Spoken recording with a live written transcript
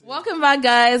Welcome back,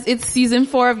 guys. It's season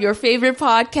 4 of your favorite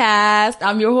podcast.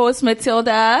 I'm your host,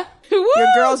 Matilda. Your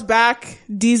girl's back,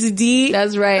 DZD.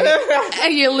 That's right.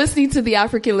 And you're listening to the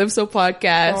African Calypso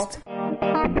podcast.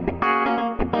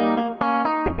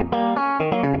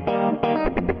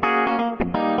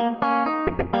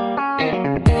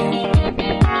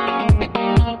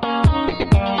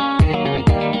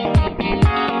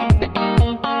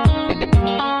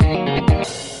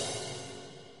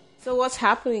 So what's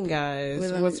happening,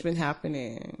 guys? What's been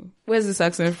happening? Where's this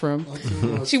accent from?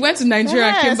 She went to Nigeria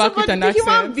and came back with an accent.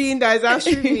 Human being that is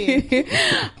answering me.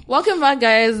 Welcome back,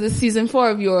 guys. This is season 4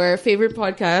 of your favorite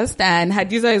podcast, and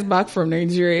Hadiza is back from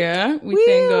Nigeria. We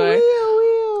thank God.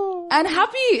 And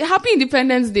happy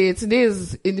Independence Day. Today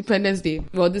is Independence Day.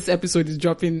 Well, this episode is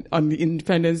dropping on the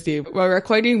Independence Day. We're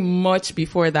recording much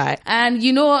before that. And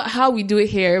you know how we do it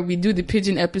here? We do the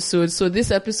pidgin episode. So this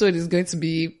episode is going to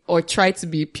be, or try to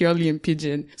be, purely in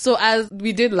pidgin. So as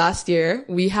we did last year,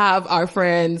 we have our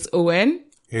friends Owen.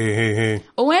 Hey.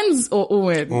 Owens or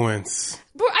Owen? Owens.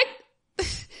 Bro,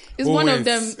 it's one of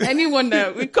them. Anyone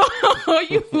that we call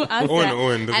you answer.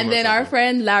 Owen, and then our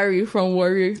friend Larry from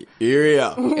Warri.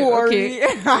 Area. Okay.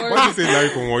 Why do you say Larry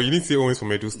from Warri? You need to say Owens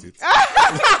from Edo State.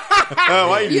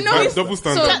 Why you know, double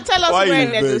standard. So, tell us Why where you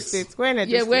in Edo best? State. Where in Edo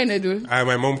yeah, State? where in Edo?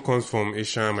 My mom comes from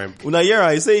Asia. Una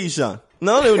yera, you say Ishan.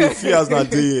 Now only the fears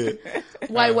not there.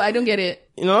 Why? I don't get it.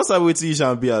 You know, that's how we see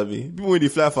Ishan be, Abi. People when they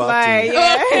fly for Like,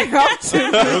 acting.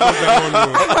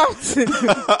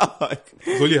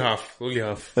 It's only half.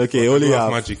 Okay, only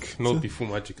half. Magic, not the full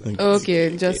magic.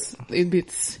 Okay, just a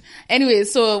bit. Anyway,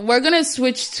 so we're gonna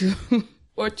switch to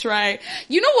or try.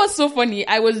 You know what's so funny?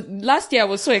 Last year I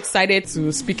was so excited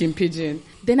to speak in pidgin.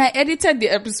 Then I edited the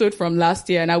episode from last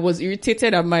year and I was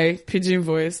irritated at my pidgin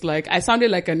voice. Like I sounded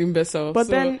like an imbecile. But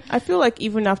then I feel like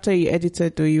even after you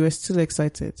edited though, you were still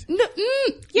excited. No,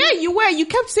 Yeah, you were. You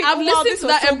kept saying, I've wow, listened this to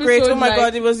was that so great. episode, Oh my like-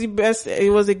 God, it was the best.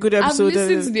 It was a good I've episode.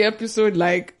 listened to the episode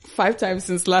like 5 times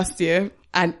since last year,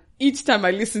 and each time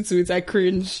I listen to it, I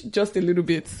cringe just a little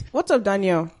bit. What's up,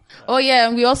 Daniel? Oh yeah,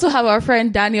 and we also have our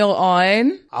friend Daniel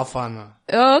on. Alfana.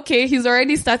 Okay, he's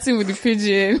already starting with the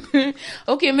pidgin.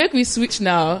 Okay, make we switch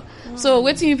now. So,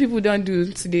 what do you people don't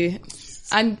do today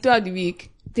and throughout the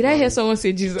week? Did I hear someone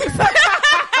say Jesus?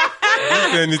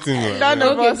 Don't say anything. None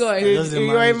of Okay, us go ahead. did. Just You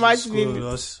were imagining it.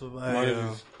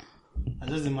 I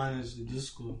just managed to do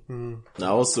school.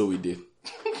 Now also we did.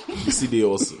 You see they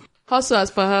also. Hustle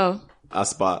as per how?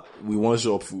 As per, we want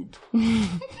shop food.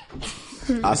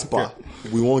 As per,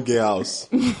 we won't get house.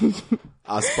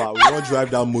 As per, we won't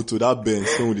drive that motor, that Benz,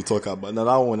 so we talk about. Now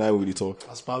that one I really talk.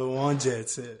 That's probably one jet.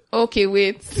 Okay,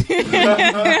 wait.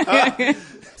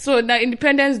 So now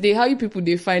Independence Day, how you people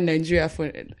define Nigeria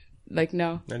for like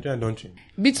now? Nigeria don't change.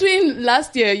 Between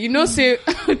last year, you know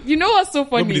what's so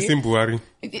funny? Nobody same Buhari.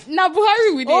 Now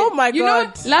Buhari we did. Oh my You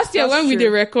God. know, last year That's when we true. did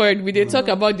record, we did talk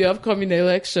about the upcoming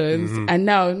elections, and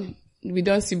now we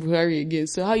don't see Buhari again.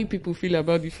 So how you people feel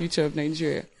about the future of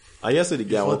Nigeria? I guess the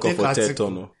guy won't come for third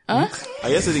turn. I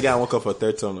guess the guy won't come for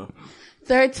third turn.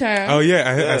 Third term. Oh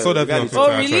yeah, I saw that the guy on is-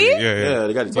 Twitter, Oh, really? actually. Yeah. Yeah,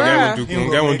 the guy is- The guy Bruh. won't do He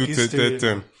go make third history.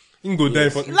 term. He can go die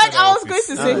for Like I was going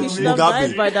to say, he should have Mugabe.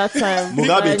 died by that time.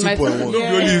 Mugabe My- 2.1. The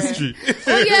only history.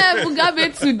 Oh yeah,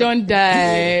 Mugabe too don't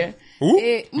die. Who?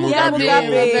 Mugabe,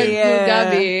 yeah.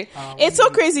 Mugabe. It's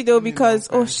so crazy though because,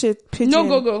 oh shit, pidgin.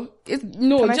 No, go.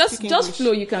 No, Can I just speak English?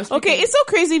 flow. You can speak. Okay, it's so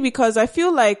crazy because I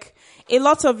feel like a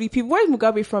lot of the people, where is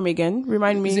Mugabe from again?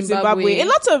 Remind me. Zimbabwe. A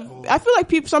lot of, I feel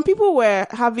like some people were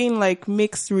having like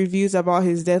mixed reviews about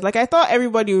his death. Like I thought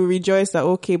everybody would rejoice that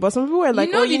okay, but some people were like,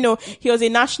 he was a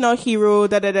national hero,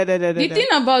 The thing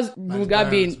about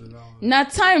Mugabe, na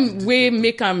time we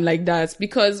make him like that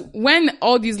because when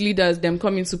all these leaders them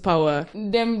come into power,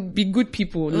 them be good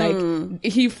people. Like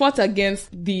he fought against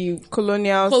the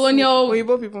colonial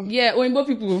Oyibo people. Yeah, Oyibo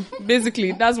people.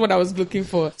 Basically, that's what I was looking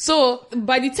for. So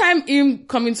by the time him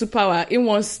come into power, him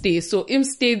won't stay. So him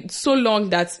stayed so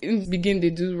long that him begin to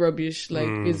do rubbish, like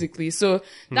basically. So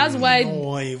that's why. No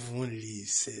one even leave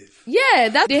safe. Yeah,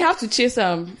 that they have to chase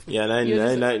him. Yeah,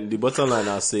 the bottom line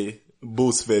I say,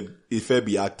 both fair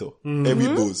be actor. Every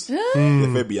boss, they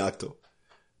fair be actor.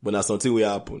 But now something will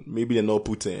happen. Maybe they not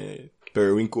put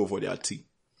periwinkle for their tea.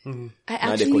 I Now they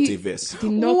actually cut a verse.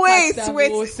 did not Wait, catch that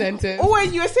wait. whole sentence. Oh,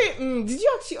 wait, you were saying, did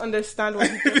you actually understand what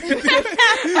he said?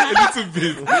 A little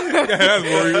bit. Yeah, that's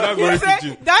worry. That's You worry. said,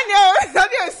 Pidgin.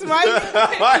 Daniel is smiling.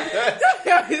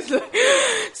 Daniel is like,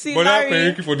 see, But that Larry.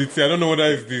 periwinkle for the tea, I don't know whether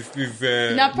it's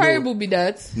this. Now parable be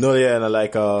that. No, yeah, no,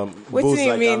 like What both do you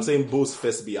like mean? I'm saying both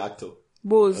first be actor.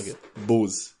 Bose. Okay,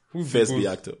 Bose Who's first be Bose?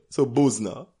 actor. So Bose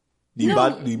now, the No,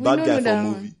 bad we guy don't for know that.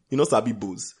 movie. You know Sabi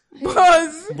Bose.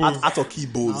 Buzz. Actor key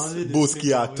Bose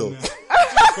key actor.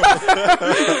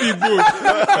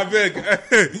 I beg.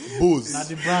 Bose. Not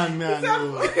the brand, man.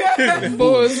 No.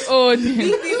 Bose. Oh,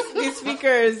 These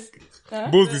speakers.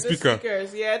 Bose the speaker.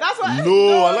 Speakers. Yeah, that's what.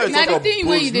 No, I like Now talk the thing about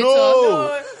where Bose. you dey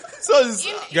No. So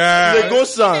it's Guy. the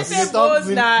ghost chance. They say Bose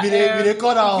na We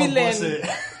call that one villain.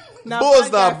 Boss.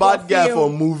 Bose na bad guy for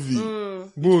movie.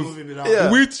 Bose. Yeah.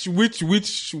 Which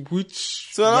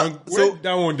So now, where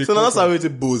that one they so now come that's how from?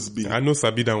 it Bose be. I know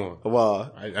Sabi that one.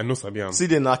 Wow. I know Sabi am. See,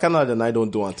 then now Canada and I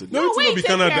don't want to do. No, it's not be take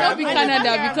care Canada. of be I Canada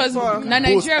never heard because before. na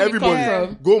Bose, Nigeria we come everybody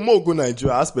from. go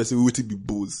Nigeria. Ask person who it be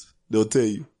Bose. They'll tell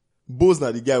you. Bose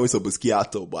na the guy who is supposed to key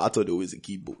actor, but I thought they always a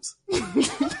key Bose.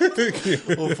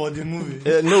 Oh, for the movie.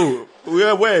 No, we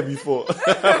were where before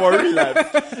for real life.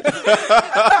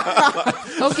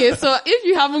 Okay, so if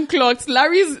you haven't clocked,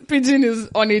 Larry's pidgin is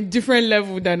on a different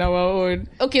level than our own.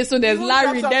 Okay, so there's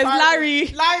Larry, there's Larry,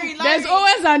 there's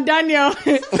Owens and Daniel,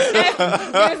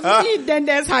 there's me, then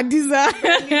there's Hadiza.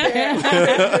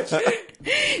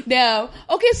 There.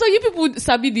 Okay, so you people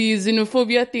sabi the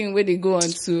xenophobia thing where they go on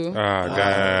to.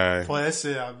 Guy. For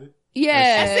essay, Abi.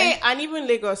 Yeah. Say, and even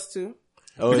Lagos too.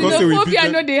 Oh, Because they will beat Xenophobia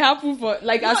them. know they happen for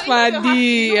like as it per doesn't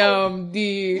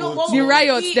the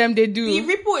riots them they do. The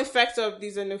ripple effect of the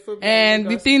xenophobia. And the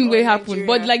Lagos thing or will happen, Nigeria.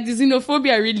 but like the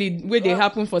xenophobia really where they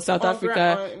happen for South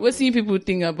Africa. What see people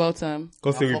think about them?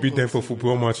 Because they will beat them for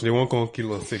football match. They won't come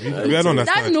kill us. We don't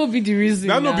understand. That no be the reason.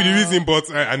 That not be the now. reason, but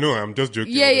I know I'm just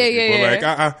joking. Yeah, obviously. yeah. But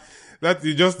like, that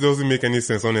it just doesn't make any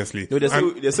sense, honestly. No,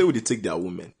 they say we take their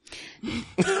women.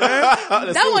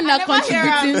 That one not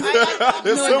contributing.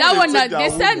 No, that one not. They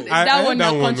said that one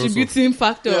not contributing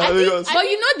factor. Yeah, But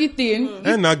you know the thing.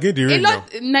 And I get the A ring now. lot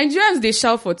Nigerians they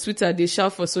shout for Twitter, they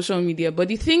shout for social media. But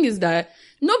the thing is that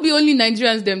not be only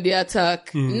Nigerians them they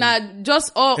attack. Not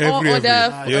just all Every. other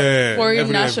Yeah, foreign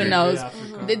every. nationals. Yeah,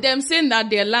 They them saying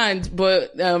that their land,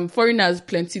 but foreigners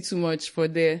plenty too much for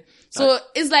there. So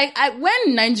it's like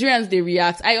when Nigerians they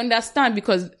react, I understand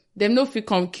because them no fit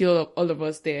come kill all of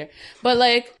us there. But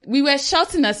like we were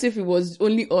shouting as if it was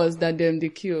only us that them they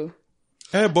kill.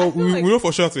 But we like know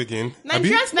for sure again.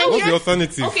 Nigerians, What's the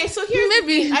alternative? Okay, so here's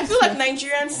Maybe- the thing. I feel like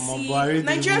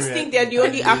Nigerians think they're the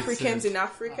only Africans in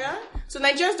Africa. So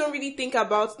Nigerians don't really think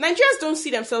about, Nigerians don't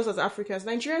see themselves as Africans.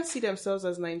 Nigerians see themselves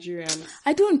as Nigerians.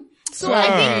 I don't So I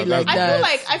think, like I that.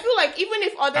 feel like even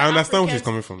if other I understand where Africans, she's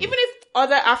coming from. even if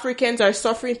other Africans are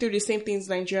suffering through the same things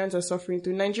Nigerians are suffering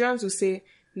through, Nigerians will say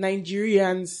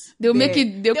Nigerians. They'll make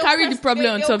it, they'll carry the problem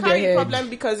on top of their They'll carry the head. problem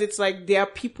because it's like they are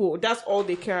people. That's all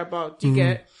they care about. Do you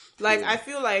get? Like, I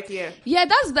feel like, yeah. Yeah,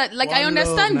 that's that. Like, I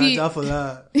understand Naija for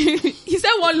that. he said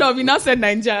one love, he now said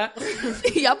Niger.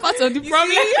 You're part of the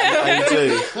problem. I tell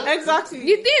you. Exactly.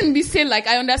 The thing be saying, like,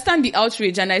 I understand the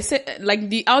outrage, and I said, like,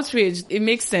 the outrage, it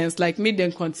makes sense, like, make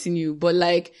them continue, but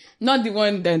like, not the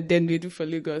one that then they do for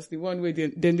Lagos, the one where they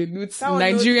loot That one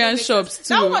Nigerian knows- shops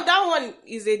too. That one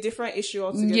is a different issue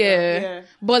altogether. Yeah.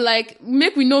 But like,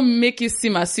 make it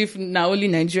seem as if now only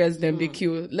Nigerians them they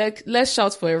kill. Like, let's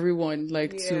shout for everyone,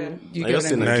 like, to, you I get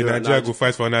just what I say mean? Nigeria go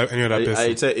fight for any other person.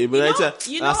 I tell you, but I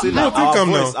say No, that think am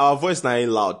now. our voice now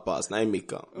ain't loud past, now ain't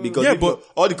make am. Because Yeah, people- but-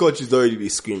 all the countries already they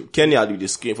scream. Kenya did they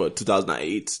scream for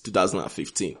 2008,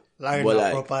 2015. Like But a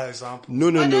like, proper example.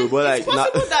 no, but like,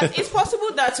 It's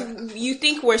possible that you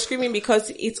think we're screaming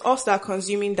because it's us that are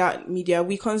consuming that media.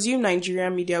 We consume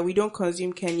Nigerian media. We don't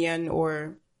consume Kenyan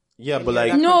or... yeah, but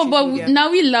like, No, but media. now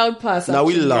we loud pass. now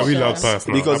we actually. loud. We loud pass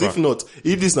now. Because Abba. if not,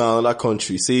 if this is another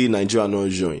country, say Nigeria not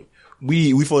join,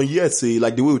 we for years say,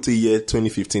 like the way we say year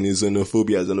 2015 is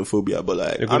xenophobia, but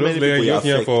like, They how go many just lay people you it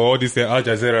here affect? for all this Al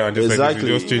Jazeera and just like Exactly.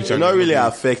 they just change It channel. not really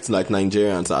affect like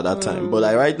Nigerians at that time. But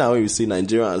like right now when you see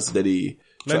Nigerians, that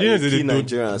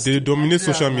Nigerians, they dominate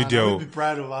social media. I Oh. be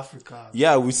proud of Africa.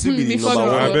 Yeah, we still be the Before number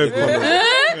the one I beg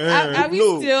economy. Are we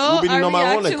No, still? we'll be the Are number we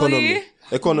one actually?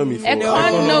 economy for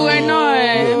No, we're not.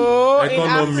 Oh, in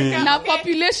Economy. Africa. Now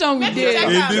population we Check did.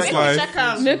 In out, this make life. check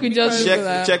out. Make we just Google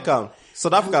that. check out.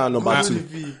 South Africa are number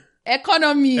 2.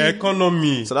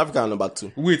 Economy. South Africa are number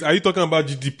 2. Wait, are you talking about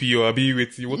GDP or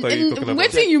what are you talking about?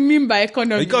 What do you mean by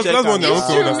economy? Because that's one I It's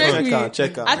also true, understand. make we.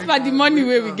 Check out. As per the money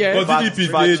where we get. But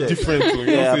GDP fact is check. different. So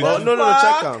you Yeah, don't but say, no,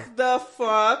 check out. The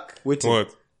fuck? Wait. what?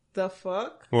 The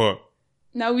fuck? What?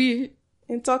 Now we.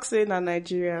 In talk saying that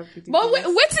Nigeria. But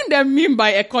what do they mean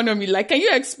by economy? Like, can you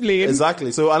explain?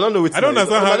 Exactly. So I don't know what I don't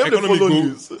understand how economy follow go.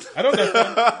 news. I don't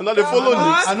understand. Now they follow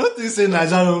news. I don't think say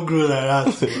Nigeria don't grow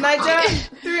like that. Nigeria,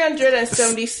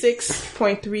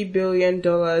 $376.3 billion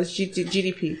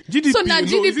GDP. GDP. So now no,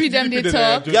 is GDP it them they that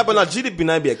talk? just- Yeah, but now GDP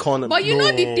now be economy. But you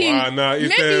know the thing. nah,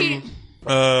 it's, Maybe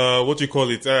what you call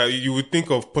it? You would think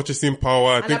of purchasing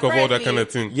power, think of all that kind of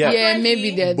thing. Yeah,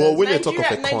 maybe they're But when you talk of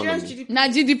Nigeria's economy, GDP, Now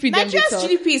GDP, them they Nigeria's talk.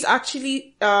 GDP is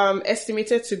actually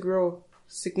estimated to grow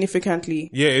significantly.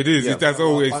 Yeah, it is. Yeah. It has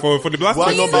always for the last we're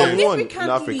 20 number years. one in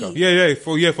significantly.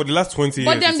 Africa. Yeah, for the last 20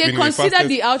 But years. then it's they been consider fastest-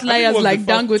 the I think it outliers was like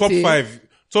the Dangote.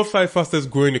 Top five fastest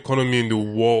growing economy in the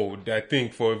world, I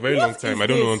think, for a very long time. I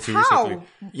don't know until How? recently.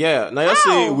 Yeah, now you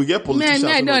say we get politicians.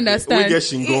 Man, I don't understand. We get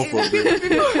shingon from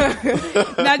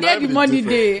there. Now they're the be money different.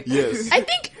 day. Yes. I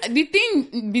think the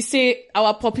thing we say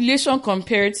our population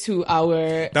compared to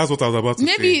our That's what I was about to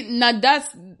say. maybe not that's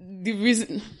the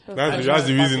reason. That's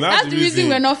the reason. That's the reason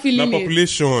we're not feeling the it.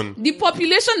 population. The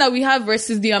population that we have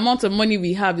versus the amount of money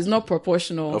we have is not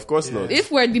proportional. Of course not.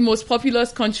 If we're the most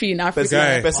populous country in Africa,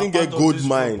 Guy. Person get gold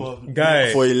mine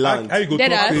Guy, for a land. How you go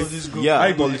Dead talk ass. say?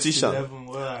 Yeah, politician.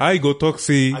 How you go talk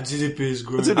say? GDP is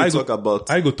growing. What do they I talk about?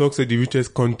 I go talk say the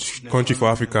richest country for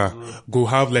Africa go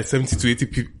have like 70 to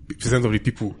 80% of the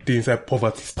people they inside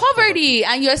poverty. poverty,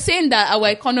 and you're saying that our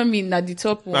economy not the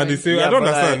top one. And they say, I don't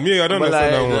but understand. Me, I don't but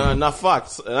understand that one. Now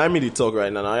facts. I mean the talk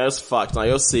right now. Now just facts. Now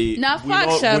just say. Nah, we facts,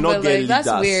 not- sha, we not but, get like, that's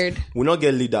leaders. weird. We not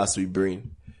get leaders with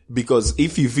brain. Because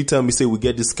if you tell me say we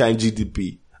get this kind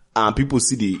GDP and people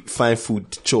see the find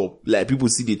food chop, like people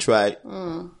see they try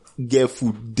get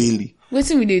food daily. What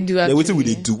will they do? Then what Actually? will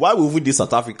they do? Why would we do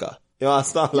South Africa? You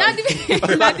understand? Not Like, the-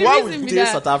 not like the why reason would we be do that.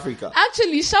 South Africa?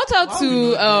 Actually, shout out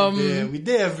to we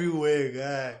did everywhere,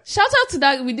 guy. shout out to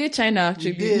that we did China We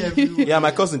actually. did everywhere. Yeah, my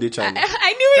cousin did China.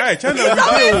 I knew it. Guy, China,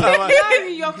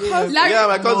 Larry, your cousin. Larry, Yeah,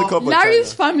 my cousin come from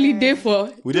Larry's China. family day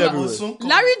for. We did everywhere.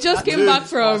 Larry just came back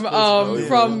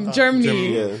from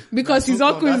Germany Yeah. because his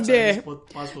uncle's there.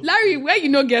 Larry, where you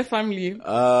no get family?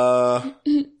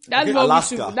 That's Okay, what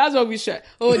Alaska. we should. That's what we should.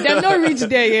 Oh, they've not reached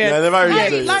there yet. Yeah, I never reached Larry,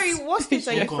 there. Larry, what state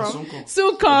are you from?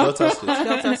 Soon come. Delta State.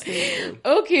 Delta State.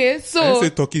 Okay, I so say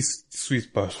Turkey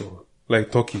sweet passion.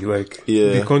 Like Turkey, like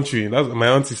Yeah. the country. That's my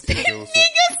auntie's still there also.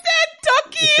 nigga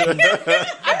said Turkey.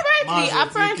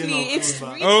 Apparently, it's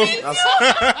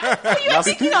Oh, you're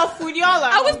thinking of food, y'all.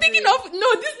 I was thinking of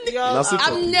this. Y'all That's it.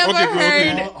 I've never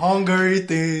heard. Hungary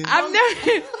thing. I've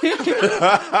never.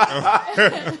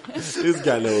 This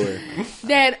guy nowhere.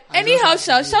 Then anyhow,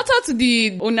 shout out to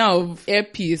the owner of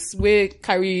Airpeace, where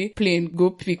carry plane go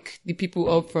pick the people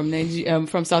up from Nigeria,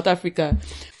 from South Africa.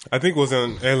 I think it was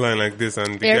an airline like this,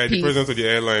 and the guy, the Airpeace. president of the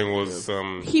airline was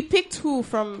He picked who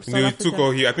from South they Africa? took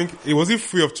all I think it was it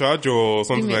free of charge or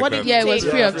something like What that. did Yeah, it was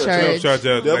take? free of Yeah, Free of charge. charge.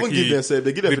 Yeah, They like haven't give them,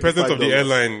 they give them the president of the $55.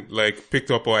 airline like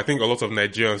picked up, or I think a lot of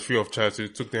Nigerians free of charge. So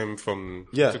it took them from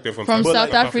From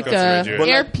South Africa. to Nigeria. But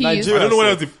like, Airpeace. Nigeria I don't know what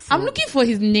else. The, I'm looking for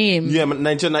his name. Yeah,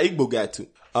 Nigeria, Igbo guy too.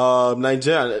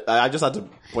 Nigeria, I just had to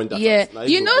point that Yeah, out. Na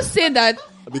you Igbo know, guy. say that.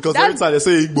 Because That's- every time they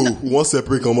say Igbo, we want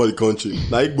separate come out the country.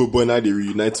 Now Igbo boy, now they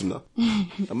reunite to now.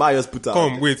 I might just put that.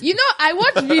 come wait. You know, I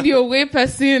watched video where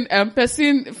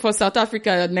person for South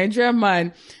Africa, a Nigerian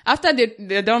man, after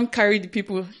they don't carry the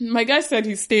people, my guy said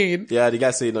he's staying. Yeah, the guy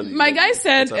saying on My guy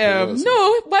said,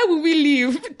 no, why would we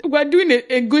leave? We're doing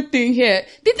a good thing here.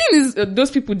 The thing is, those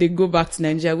people, they go back to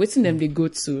Nigeria. Waiting them they go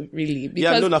to, really.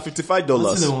 Yeah, Because no, na What do they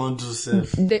 $55. want to sell?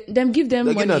 them give them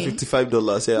They're getting money.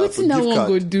 $55. Yeah, What's for that gift one card.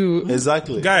 go do?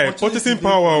 Exactly. Guy, purchasing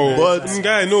power. Oh. But-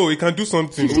 Guy, no, it can do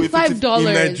something. $55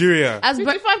 in Nigeria. As $55 we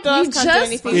can't do just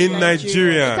anything In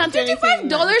Nigeria. Can't do anything in $55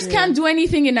 Nigeria. can't do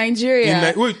anything in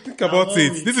Nigeria. Wait, think about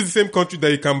it. This is the same country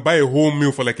that you can buy a whole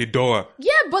meal for like $1.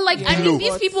 Yeah, but like, I mean,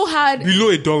 these people had,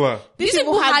 Below $1. these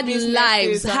people had businesses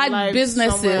lives, and had lives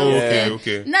businesses. somewhere. Oh, okay, And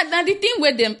okay. Now the thing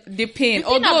where they paying, The thing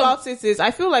although, about it is,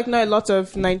 I feel like not a lot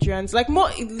of Nigerians, like more,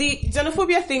 the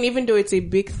xenophobia thing, even though it's a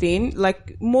big thing,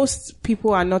 like most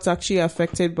people are not actually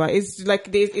affected by it's like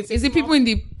is it people in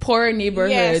the poorer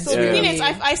neighborhoods? yeah, so the thing really? is,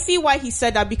 I see why he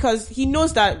said that, because he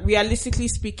knows that realistically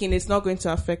speaking, it's not going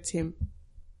to affect him.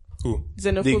 Who?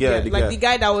 Xenophobia, The like guy. the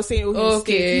guy that was saying, "Oh, he's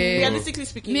Okay. okay." Realistically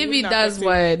speaking, it Maybe wouldn't that's affect him.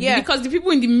 why. Yeah, Because the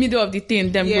people in the middle of the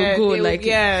thing, them Yeah, go they- like,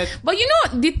 yeah. But you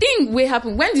know, the thing will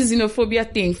happen when the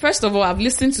xenophobia thing, first of all, I've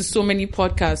listened to so many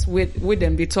podcasts with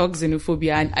them, they talk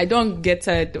xenophobia, and I don't get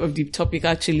tired of the topic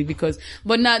actually,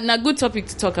 but not good topic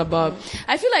to talk about.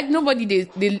 I feel like nobody,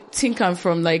 they think I'm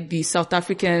from like the South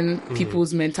African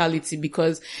people's mentality,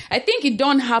 because I think it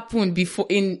don't happen before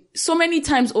in so many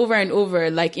times over and over,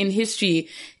 like in history,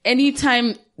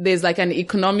 anytime there's like an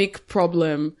economic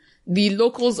problem, the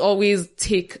locals always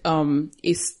take,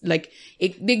 they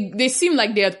seem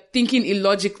like they're thinking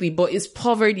illogically, but it's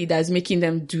poverty that's making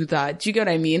them do that. Do you get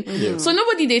what I mean? Yeah. So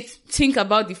nobody, they think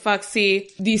about the fact, say,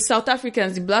 the South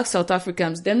Africans, the black South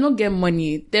Africans, them not get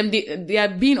money. They are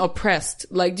being oppressed.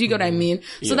 Like, do you get what I mean?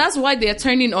 So that's why they're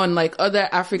turning on, like, other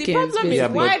Africans. The problem is,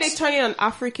 why are they turning on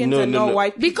Africans and not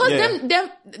white people? Because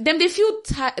them they feel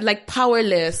like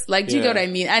powerless. Like, do you get what I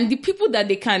mean? And the people that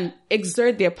they can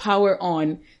exert their power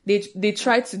on, they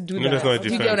try to do that. That's not Do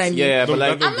you get what I mean? Yeah, but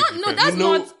like,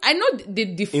 I know they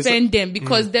defend them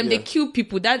because they kill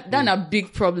people. That's a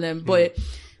big problem. But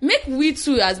make we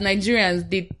too as Nigerians,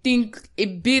 they think a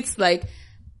bit like,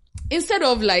 instead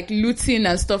of like looting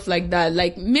and stuff like that,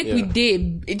 like make we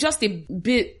just a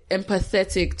bit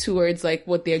empathetic towards like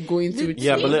what they're going through.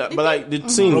 Yeah, but like the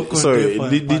thing, sorry,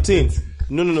 the thing.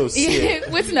 No.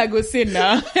 Waiting I go say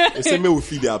now. They say me will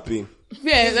feed their pain.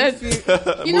 Yeah, that's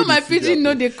you know my pidgin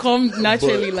know they come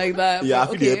naturally like that. Yeah, I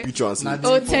feel the picture and see.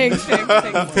 Oh, thanks.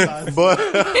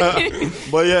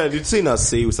 But yeah, the thing I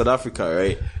say with South Africa,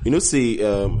 right? You know, say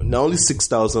now only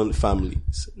 6,000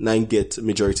 families, 9 get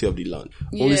majority of the land.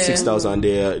 Only 6,000.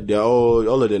 They're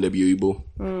all of them they be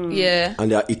Igbo. Yeah,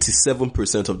 and they are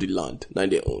 87% of the land, 9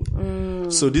 they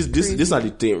own. So this are the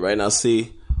thing, right? Now say,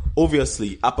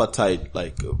 obviously, apartheid,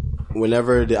 like,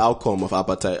 whenever the outcome of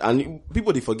apartheid, and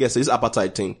people they forget, so this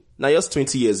apartheid thing, now just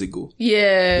 20 years ago.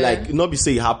 Yeah. Like, not be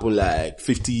say it happened like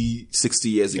 50, 60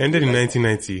 years ago. Ended in like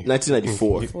 1990.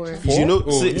 1994. You know,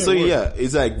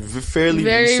 it's like fairly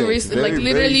very recent. like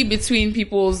literally between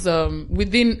people's,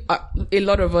 within a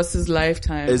lot of us's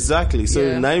lifetime. Exactly.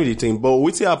 So, now the thing, but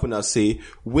what's happened, I say,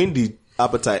 when the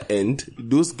apartheid end,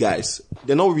 those guys,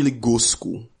 they not really go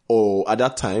school. Or at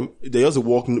that time, they just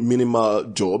work minimal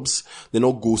jobs. They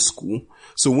not go school.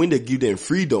 So when they give them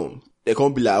freedom, they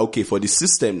can't be like, okay, for the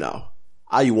system now,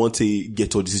 how you want to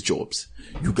get all these jobs?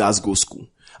 You guys go school.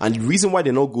 And the reason why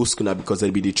they not go school now because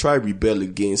they try rebel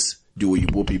against the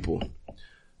Oyibo people.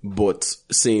 But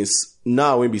since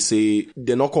now when we say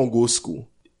they're not gonna go school,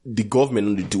 the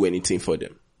government don't do anything for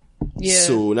them. Yeah.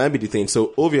 So now be the thing.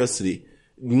 So obviously,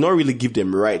 not really give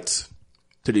them rights.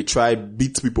 So they try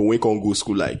beat people when can't go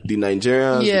school like the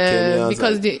Nigerians, the Kenyans.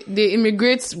 Because they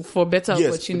immigrate for better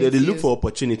opportunities. They look for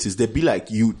opportunities. They be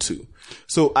like you too.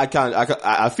 So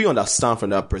I feel understand from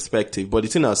that perspective. But the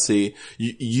thing I say,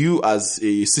 you as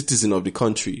a citizen of the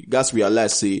country, guys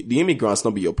realize say the immigrants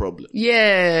not be your problem.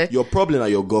 Yeah. Your problem are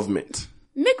your government.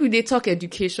 Make they talk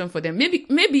education for them.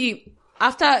 Maybe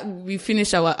after we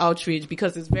finish our outreach,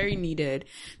 because it's very needed,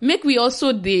 make we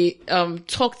also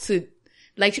talk to,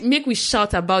 like, make we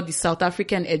shout about the South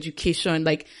African education,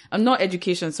 like, not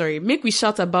education, sorry. Make we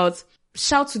shout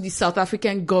to the South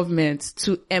African government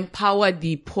to empower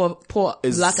the poor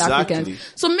black Africans.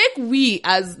 So make we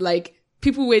as, like,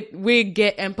 people where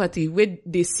get empathy, where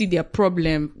they see their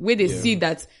problem, where they see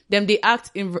that them they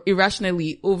act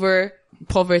irrationally over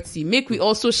poverty. Make we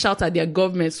also shout at their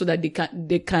government so that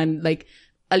they can like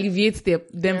alleviate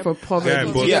them from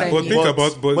poverty. But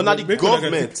now the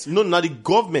government, now the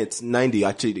government, they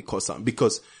actually they cause them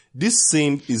because this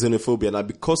same xenophobia now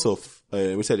because of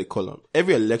we say they call them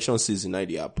every election season now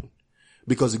they happen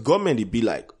because the government they be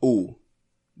like, oh,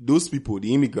 those people,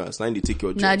 the immigrants, now they take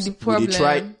your jobs. The problem. They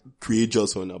try create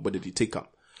jobs for now, but they take them.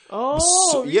 Oh,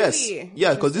 so, really? Yes.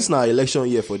 Yeah, because this is now election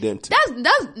year for them too.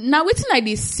 That's now waiting like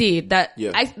they say that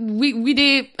we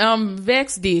they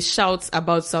vex they shout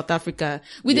about South Africa.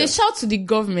 They shout to the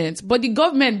government, but the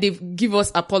government they've give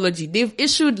us apology. They've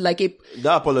issued like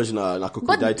that apology na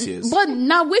crocodile tears. But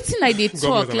now waiting like they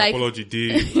talk like apology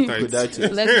let's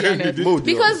be honest.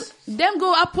 Because them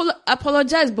go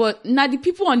apologize, but now the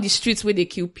people on the streets where they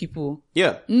kill people.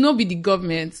 Yeah. No be the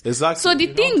government. Exactly. So the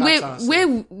thing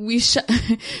where we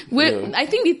I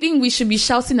think the thing we should be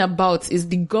shouting about is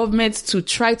the government to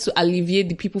try to alleviate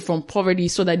the people from poverty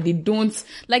so that they don't,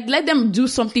 like, let them do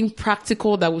something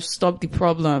practical that will stop the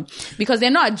problem because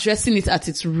they're not addressing it at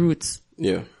its roots.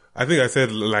 Yeah. I think I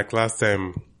said like last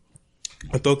time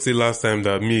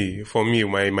that for me,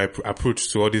 my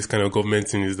approach to all this kind of government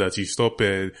thing is that you stop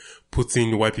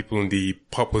putting white people in the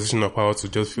position of power to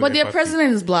just feel. But their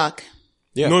president is black.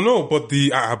 Yeah. No, but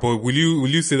but will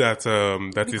you say that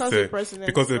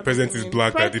because the president is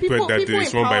black that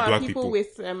it's run by black people?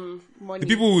 With money. The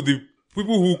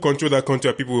people who control that country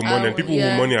are people with money, and people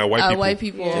with money are white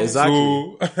people. Yeah.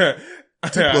 Exactly.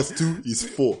 So 2 + 2 is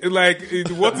 4. Like,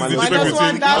 what is the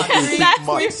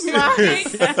difference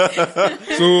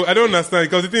between? So I don't understand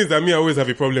because the thing is that I always have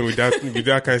a problem with that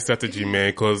kind of strategy, man.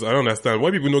 Because I don't understand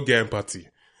why people don't get empathy.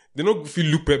 They don't feel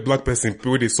look at black person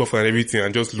where they suffer and everything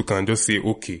and just look and just say,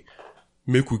 okay,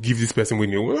 make we give this person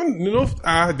winning.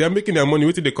 They're making their money.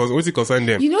 What's it concern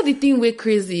them? You know the thing we're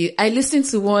crazy. I listened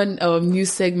to one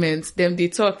news segment. Them they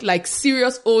talk like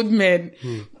serious old men.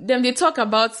 Them they talk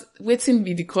about waiting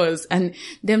be the cause, and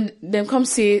them come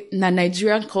say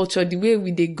Nigerian culture. The way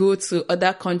they go to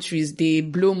other countries, they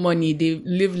blow money, they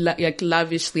live like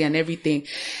lavishly and everything.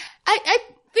 I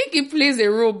think it plays a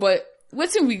role, but. What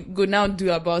thing we go now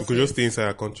do about it? We could just stay inside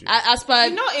our country. As per,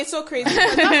 it's so crazy.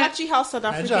 That's actually how South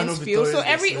Africans feel. So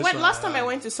last time I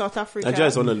went to South Africa, Nigeria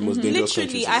is one of the most dangerous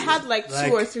countries. I had like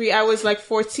 2 or 3. I was like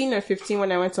 14 or 15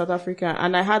 when I went to South Africa,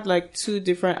 and I had like 2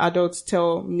 different adults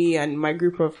tell me and my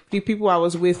group of the people I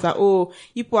was with that, you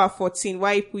people are 14.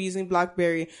 Why are you people using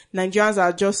BlackBerry? Nigerians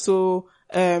are just so,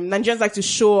 Nigerians like to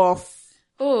show off.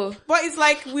 But it's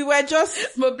like we were just,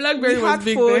 but BlackBerry was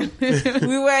big then.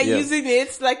 We were using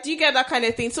it. Like, do you get that kind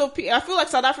of thing? So I feel like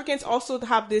South Africans also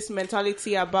have this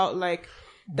mentality about like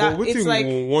that. It's like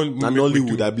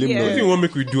Nollywood. I blame Nollywood. What do you want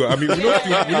make we do? I mean, we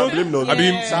don't blame Nollywood. I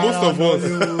mean, most of us.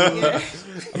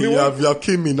 I mean, you have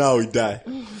killed me now. We die.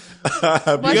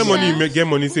 Get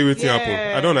money, say what's happen.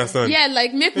 I don't understand. Yeah,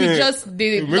 like make we just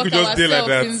make we just day like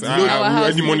that. Our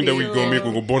house any money that we go make,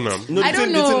 we go burn them. No, I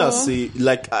don't know. The thing I say,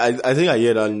 like, I think I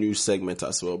hear that news segment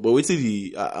as well. But wait till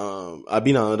I've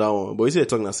been another one. But wait till they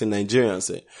talking, I say Nigerians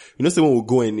say, say when we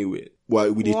go anywhere,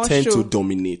 we tend to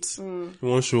dominate. We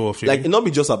won't show off. Like, it not be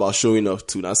just about showing off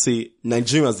too. I say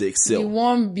Nigerians, they excel. We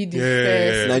won't be the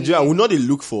first. Nigeria, we not they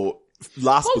look for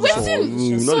last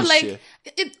position. So like,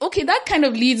 that kind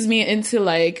of leads me into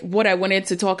like what I wanted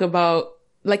to talk about.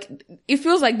 Like, it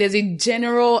feels like there's a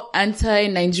general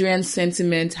anti-Nigerian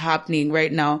sentiment happening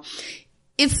right now.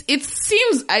 It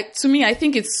seems, to me, I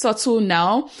think it's subtle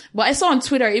now, but I saw on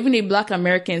Twitter even a Black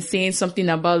American saying something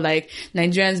about like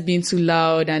Nigerians being too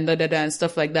loud and and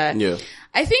stuff like that. Yeah.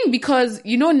 I think because,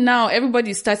 now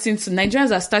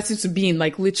Nigerians are starting to be in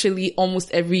like literally almost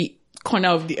every corner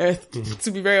of the earth, to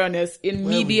be very honest, in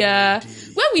media,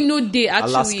 where we know they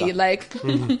actually, Alaska. like,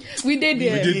 we did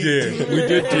there. We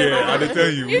did there. I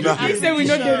tell you. If we say we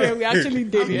know there, we actually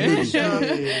did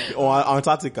there. Or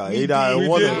Antarctica. We did there.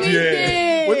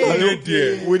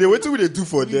 What do they do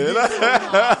for them?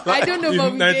 I don't know,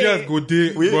 but Nigerians go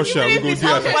there, Russia, we go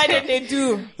there. Why did they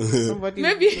do?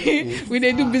 Maybe we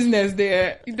they do business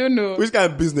there. You don't know. Which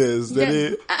kind of business?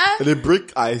 They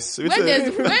break ice.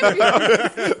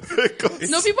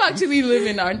 No, people actually live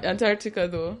in Antarctica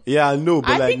though. Yeah, I know,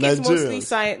 but I like think it's Nigerians. mostly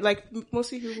science. Like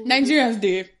mostly people. Nigerians,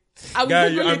 they. I tell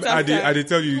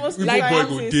you,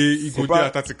 Igbo boy go there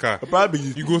Antarctica.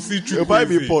 You go see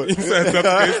Chukwueze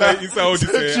inside all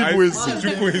this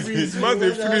Chukwueze. Man,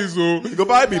 they freeze. You go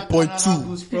probably be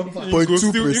 0.2%. You go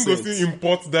still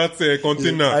import that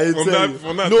container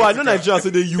from that. No, I know Nigerians say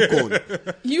they Yukon.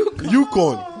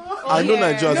 I know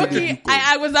Nigerians say they Yukon.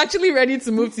 I was actually ready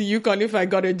to move to Yukon if I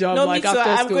got a job. No, like me too. after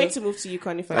I'm school. going to move to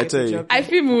Yukon if I get a job. I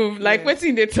feel moved. Like, what's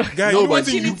in the talk? Guys, no, what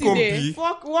but Yukon be?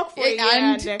 Work for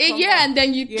a year and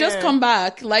then you just come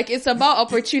back. Like, it's about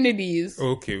opportunities.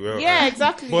 Okay, well. Yeah,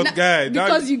 exactly. But guy,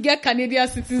 because you get Canadian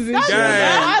citizenship.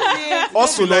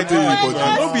 Also not doing anybody.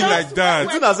 Don't be like that.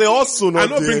 I say also not. I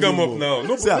don't bring them up now.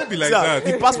 No, don't be like that.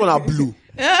 The passport are blue.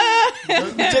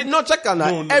 No, check on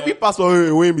that. Every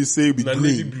passport when we say be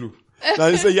green.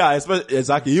 Now they say, yeah,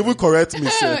 exactly. You will correct me,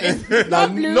 sir. Now,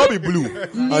 not be blue.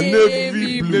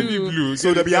 Navy blue.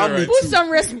 So they be army. Put some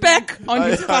respect on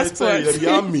his passport. They be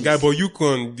army. Guy, but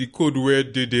Yukon, the code where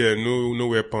they there, no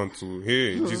wear pants too.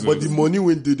 Hey, Jesus. But the money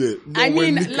when they there. I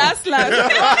mean, last.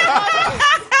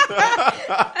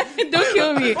 Don't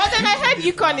kill me. But then I heard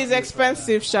Yukon is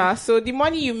expensive, Sha. So the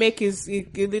money you make is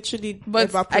literally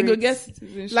evaporates. I go guess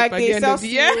like they sell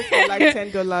cereal for like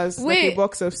 $10, like a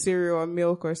box of cereal or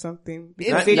milk or something.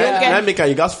 Because they don't get. Make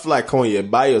you guys fly come here,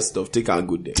 buy your stuff, take and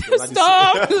go there.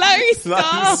 Stop, Larry,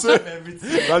 stop.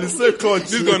 That is so cool.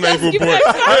 This gonna even boy.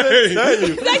 Buy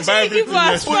everything. Put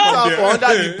out for under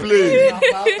the plane.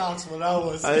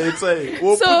 I tell you,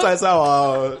 we'll put aside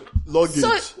our luggage.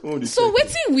 So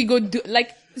waiting we go do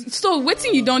like. So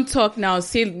waiting you don't talk now,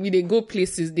 say we they go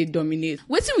places they dominate.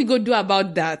 Waiting we go do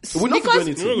about that?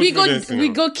 Because we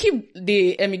go keep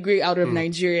the emigrate out of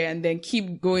Nigeria and then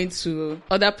keep going to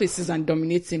other places and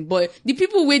dominating. But the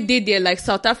people where they there like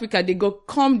South Africa, they go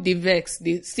come they vex.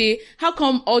 They say how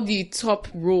come all the top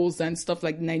roles and stuff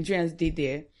like Nigerians they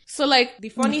there? So like the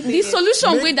funny thing, the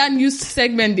solution with that news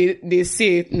segment they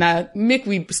say make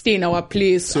we stay in our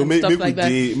place so and stuff like that.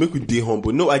 Make we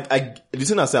humble. No, the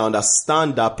thing I say I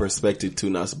understand that perspective too,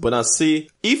 Nas. But I say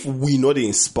if we not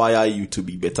inspire you to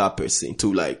be better person,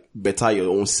 to like better your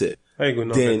own self,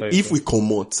 then if we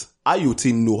come out, how you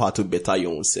think know how to better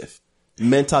your own self?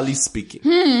 Mentally speaking.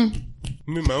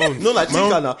 Me, my own. No, like, think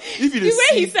now. If you The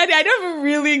way he said it, I don't even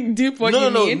really deep what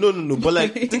you mean. No. But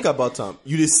like, think about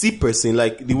you the see person,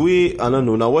 like the way, I don't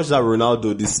know, now watch that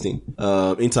Ronaldo, this thing,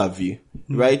 interview,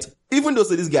 right? Even though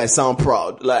this guy sound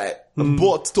proud, like,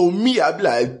 but to me, I'd be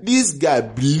like, this guy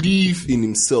believe in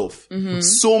himself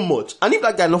so much. And if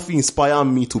that guy nothing inspire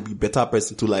me to be better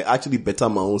person, to like actually better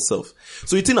my own self.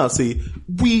 So you think I'll say,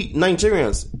 we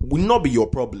Nigerians will not be your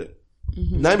problem.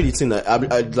 Now the thing that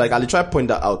I'll try to point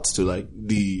that out to like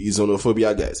the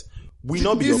xenophobia guys. We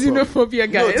not be your problem.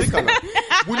 Xenophobia guys.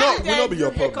 No, we not be your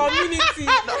problem. Community.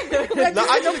 Now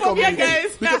actually community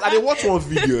guys. because I did watch one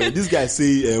video. This guy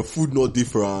say food not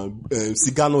different,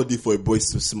 cigar not different for a boys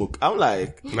to smoke. I'm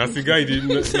like, na cigar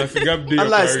I'm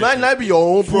like, not be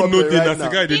your own problem. Food Right na now.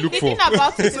 cigar they look The for. thing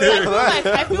about it is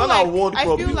I feel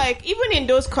problem. like even in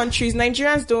those countries,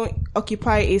 Nigerians don't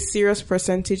occupy a serious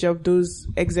percentage of those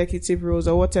executive roles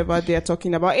or whatever they are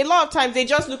talking about. A lot of times they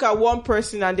just look at one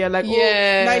person and they're like,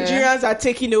 Yeah. oh, Nigerians are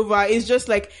taking over. It's just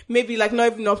like maybe like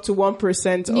not even up to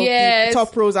 1% of Yes. the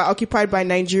top roles are occupied by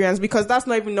Nigerians, because that's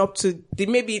not even up to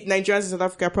maybe Nigerians in South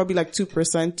Africa are probably like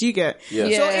 2%. Do you get? Yeah.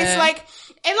 So it's like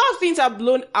a lot of things are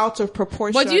blown out of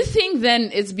proportion. But do you think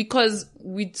then it's because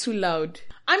we're too loud?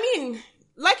 I mean,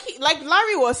 like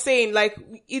Larry was saying, like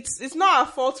it's not our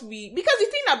fault because the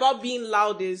thing about being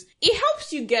loud is it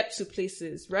helps you get to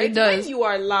places, right? It does. When you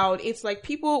are loud, it's like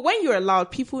when you are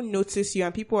loud, people notice you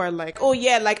and people are like, oh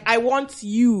yeah, like I want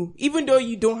you, even though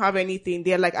you don't have anything.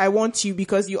 They're like, I want you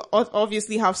because you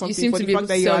obviously have something seem for to the be fact able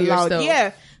that to you are sell loud. yourself.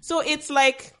 Yeah. So it's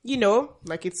like,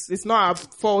 like it's not our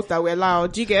fault that we're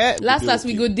loud. Do you get? Last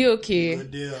we go deal okay.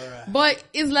 Alright. But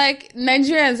it's like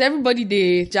Nigerians, everybody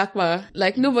they jackpot.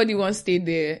 Like nobody wants to stay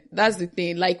there. That's the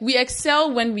thing. Like we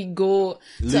excel when we go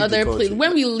Leave to the other country. places.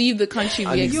 When we leave the country,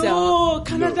 we excel. Yo,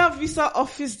 Canada visa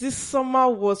office this summer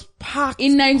was packed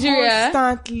In Nigeria?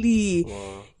 constantly.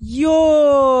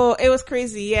 Yo, it was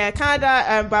crazy. Yeah,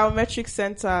 Canada Biometric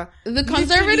Center. The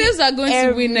conservatives are going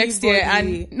to win next year,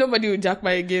 everybody. and nobody will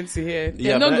jackpot again to here. They're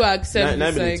Yeah, not but going to accept na-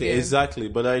 this na- again. Exactly,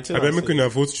 but I think I bet me couldn't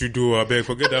vote Trudeau. I beg,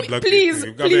 forget that black Please,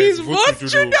 thing. please vote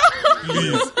Trudeau.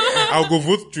 Please, I'll go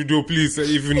vote Trudeau. Please, if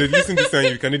you listen to this and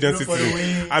you Canadian for the citizen,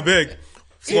 win. I beg.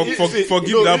 Forgive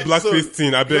no, that blackface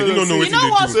thing. I beg. You don't know what You know they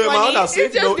what's do. So my other say,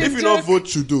 It's just a if you not joke. vote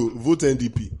Trudeau, vote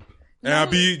NDP. And I'll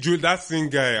be that same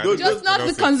guy. Just not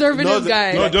the conservative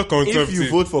guy. Not just If conservative. you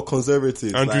vote for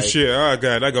conservatives, Andrew like, Shea, that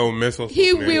guy will mess us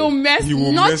He up, man. will mess- He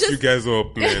will not mess just- you guys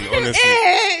up, man. Honestly.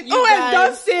 Hey, You guys.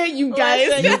 don't say you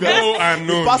guys. No, I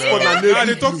know. passport na navy I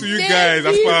they talk to you Navy guys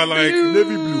as far like, navy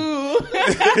blue.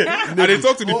 and they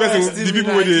talk to the person, the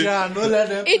people where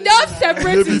they. It does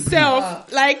separate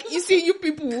itself. Like, you see, you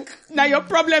people, now your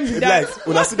problem is that. Like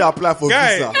when I see that apply for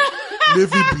Guy. visa,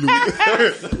 navy blue.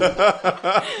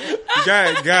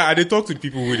 guy, they talk to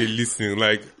people where they listen.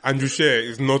 Like Andrew Shea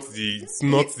is not the. It's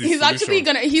not the. He's actually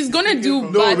solution. he's gonna do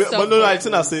No, bad but stuff. no, I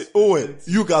think I say, Owen,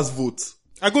 you guys vote.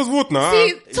 I go vote now.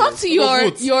 See, talk to Go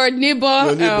vote. your neighbor,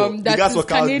 Your neighbor, the that guys is for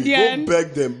Calgary, Canadian. go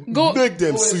beg them, Go- make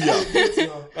them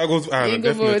suya, I go. You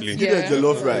go Definitely. vote, give yeah. them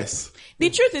jollof rice. The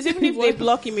truth is, even if they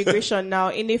block immigration now,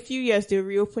 in a few years they'll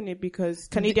reopen it because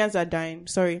Canadians are dying.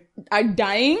 Sorry, Are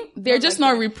dying? They're just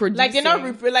not reproducing. like they're not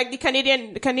like the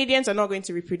Canadians are not going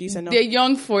to reproduce enough They're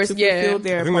young force, to yeah. fulfill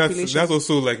their I think population. that's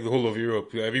also like the whole of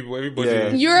Europe. Everybody. Yeah.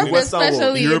 Europe The Western world.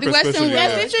 especially, Europe the Western especially, world. yeah.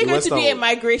 There's literally The going to be a Western world.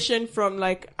 migration from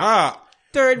like Ah,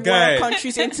 third Guy. world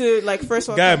countries into like first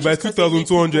world guy, countries. by 'cause they need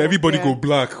 2200, people. everybody Yeah. go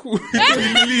black.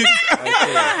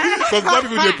 Because black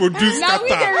people they produce Now we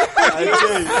kata. I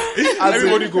tell you,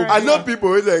 Everybody go I know people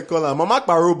where they call her Mama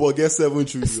Kparobo get 7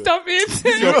 children. Stop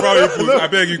it. You're proud people. I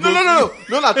beg you go.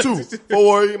 No, not 2. Don't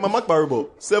worry, Mama Kparobo,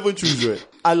 7 children.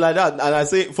 And like that, and I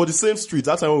say, for the same street,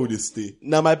 that's how we they stay.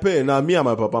 Now my parents, now me and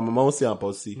my papa, my mom say and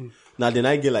papa see. Now then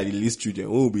I get like the least children,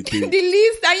 who will be 3. The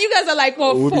least, and you guys are like,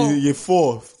 what, Will 4? be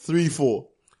 4, 3, 4.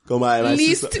 Come on, my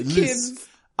Least sister, kids. least.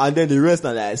 And then the rest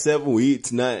are like 7,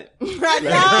 8, 9.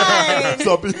 Nine.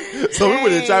 Some people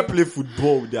they try play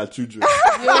football with their children.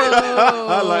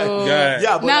 like, Guy.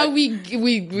 yeah, but Now like,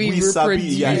 we sabi,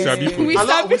 reproduce. yeah. We sabi produce. We I know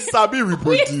sabi- we sabi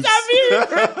reproduce.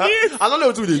 I don't know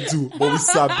what they do, but we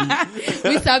sabi.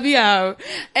 we sabi how.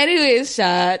 Anyways,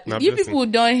 Shad, Nah, you blessing. people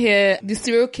don't hear the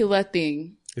serial killer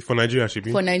thing It's for Nigeria, should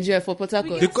be. for Nigeria, for Port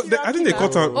Harcourt. I think they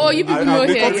cut out. Oh, you people I- know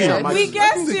they here. cut Yeah. him. We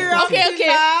get serious.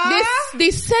 Okay.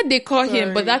 They said they caught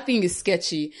him, but that thing is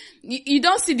sketchy. You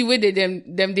don't see the way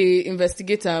they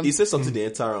investigate him. He said something the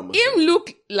entire round. Him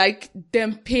look like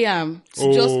them pay him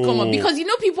to just come up, because you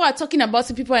know people are talking about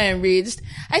it, people are enraged.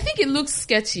 I think it looks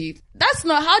sketchy. That's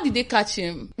not, how did they catch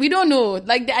him? We don't know.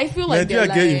 Like, I feel like Nigeria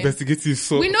they're get lying. investigative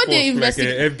so We know they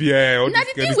investigate. like FBI or Now,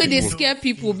 the thing where they scare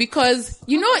people, because,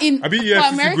 you know, I mean, for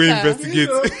America, go investigate.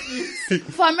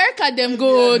 for America, them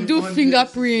go do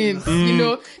fingerprints, you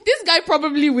know. This guy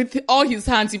probably, with all his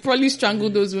hands, he probably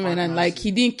strangled those women, and like,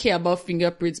 he didn't care about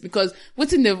fingerprints, because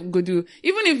what's in they go do?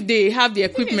 Even if they have the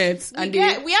equipment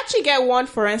we actually get one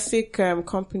forensic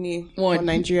company for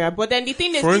Nigeria, but then the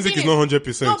thing is, forensic is not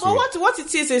 100%. No, but what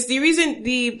it is the reason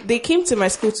they came to my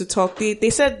school to talk. They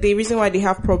said the reason why they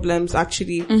have problems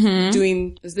actually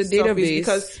doing is the stuff database, is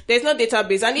because there's no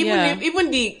database, and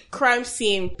even the crime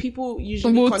scene, people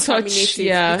usually contaminate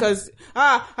it because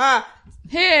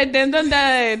hey, them don't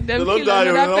die. Them don't kill die,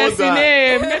 another don't person. die.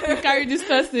 Hey, let me carry this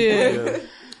person. Yeah.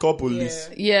 Call police.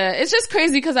 Yeah, it's just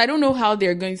crazy because I don't know how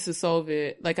they're going to solve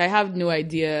it. Like, I have no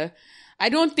idea. I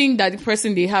don't think that the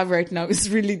person they have right now is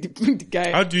really the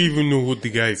guy. How do you even know what the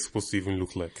guy is supposed to even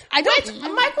look like?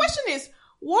 My question is,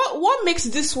 what makes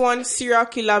this one serial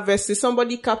killer versus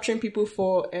somebody capturing people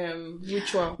for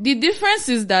ritual? The difference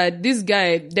is that this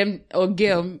guy, them or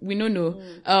girl, we don't know,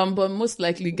 but most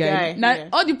likely guy. Now,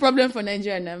 all the problem for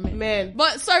Nigeria now, man.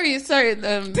 But sorry. Enter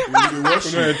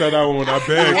that one. I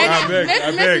beg.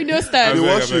 Let me don't start.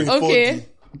 Okay. 4D.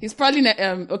 He's probably not,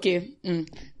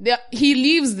 he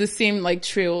leaves the same, like,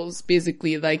 trails,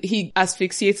 basically. Like, he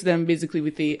asphyxiates them, basically,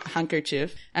 with a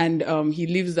handkerchief. And, he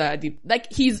leaves that, like,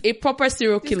 he's a proper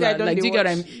serial killer. Like, do you get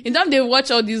what I mean? In them, they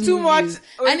watch all these movies.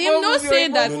 And him no say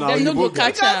that, them no go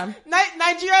catch him.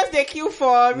 Nigerians, they kill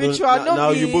for ritual.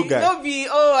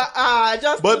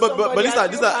 Just. But this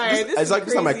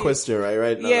is my question,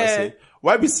 right? Yeah.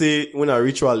 Why be say when a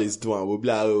ritual is done, we'll be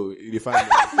like, oh, you find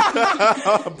me.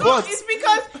 But it's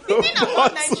because the thing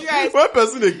about Nigeria is one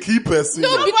person a key person.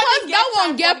 No, because that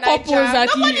one get purpose at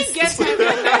nobody least. Gets time for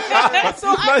Nigeria.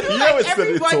 So I feel like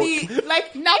everybody,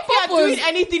 like, now if you are doing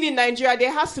anything in Nigeria,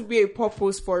 there has to be a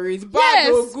purpose for it.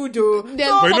 Bad or good or. But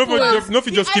if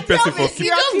you just keep person for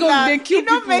keep. It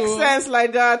don't make sense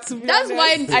like that. That's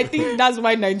why I think that's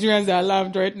why Nigerians are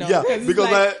alarmed right now. Yeah,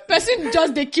 because like, person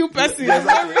just they kill person.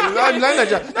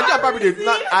 Nigeria probably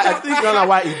I think that's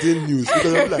why it didn't use,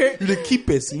 because like, you the keep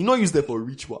person, you not use them for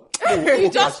ritual. You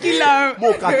just kill her.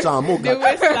 More catch her. The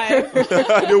waistline.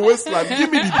 The waistline. Give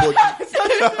me the body.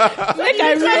 Like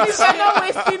I really not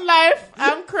wasting life.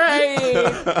 I'm crying.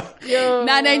 Yo.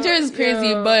 Nah, Nigeria is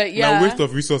crazy, but yeah. Now waste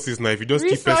of resources now. If you just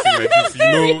keep person like this,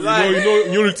 you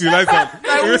utilize that.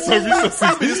 Waste of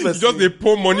resources. You just they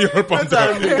pour money up and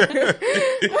down.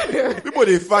 People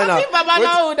they find out. I think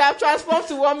Babalawo would have transformed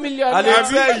to 1 million. And I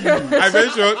tell you, I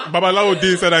mentioned Babalawo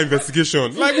did inside that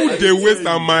investigation. Like, who they waste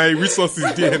on my resources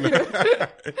there?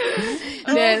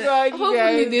 Then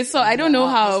hopefully they saw. I don't know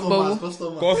how, but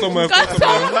Customer.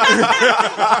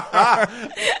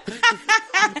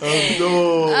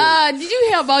 no. Did you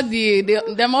hear about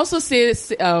them also say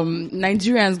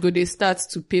Nigerians go they start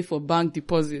to pay for bank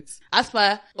deposits as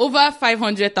for over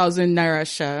 500,000 naira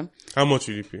share. How much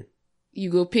will you pay? You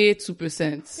go pay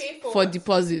 2% for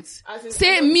deposits.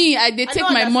 Say me, they take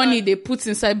my money, they put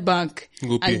inside bank,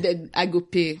 and then I go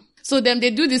pay. So then they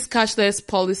do this cashless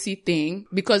policy thing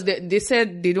because they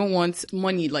said they don't want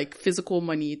money, like physical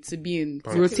money, to be in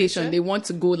rotation. They want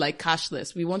to go like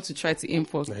cashless. We want to try to aim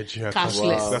for cashless.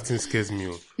 Wow. That thing scares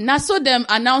me. Now, so them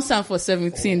announce them for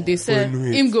 17. They said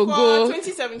him go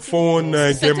 2017. 419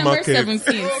 get September market.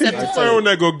 17.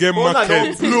 419 go get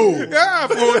market. Yeah,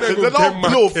 419 go get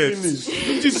market.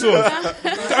 Jesus.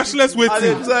 Cashless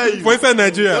waiting for inside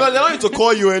Nigeria. They don't need to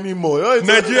call you anymore.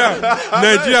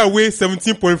 Nigeria weighs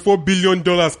 $17.4 billion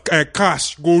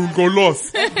cash go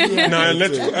lost. Nah,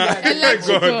 electrical.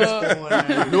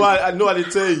 No, I they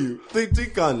tell you.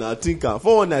 Think on.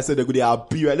 419 said they go there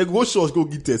be right. They go church go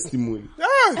give testimony.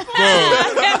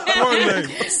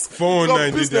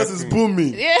 419 business is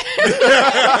booming. Yeah.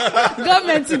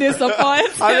 Government to the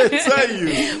support. I tell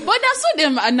you. But that's what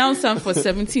them announce them for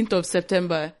 17th of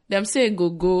September. Them say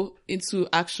go into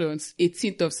actions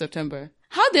 18th of September.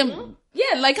 How them?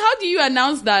 Yeah, like how do you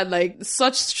announce that like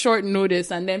such short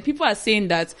notice? And then people are saying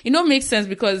that makes sense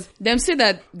because them say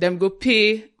that them go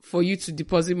pay for you to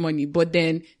deposit money, but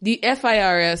then the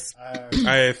FIRS,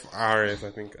 IFRS,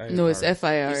 I think. No, it's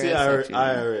FIRS. You say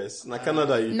IRS. Na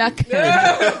Canada.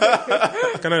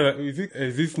 Canada.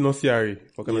 Is this not CRA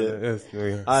for Canada? Yeah. Yes.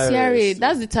 Yeah. CRA,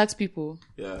 that's the tax people.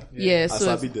 Yeah. So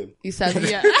I sabi them. You sabi,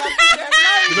 yeah.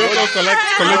 You don't come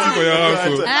collecting for your house.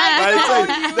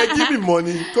 They give me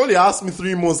money. Call they ask me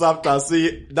 3 months after,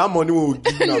 say that money will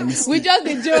give me a mistake. We just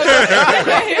the joke.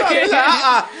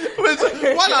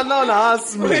 Why not now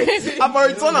ask me? I'm a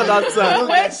return at that time.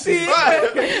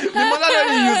 The mother let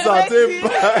me use that.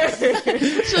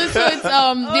 So it's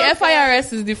the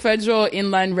FIRS is the Federal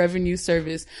Inland Revenue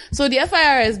Service. So the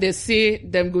FIRS, they say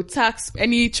them go tax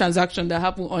any transaction that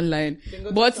happen online,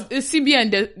 but the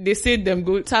CBN they say them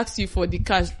go tax you for the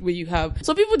cash where you have.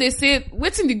 So people they say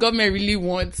what's in the government really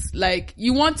wants, like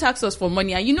you want tax us for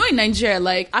money, and you know in Nigeria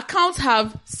like accounts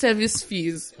have service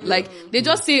fees, like they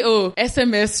just say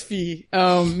SMS fee,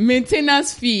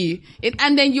 maintenance fee,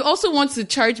 and then you also want to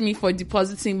charge me for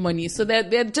depositing money. So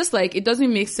that they're just like, it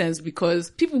doesn't make sense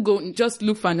because people go just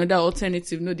look for another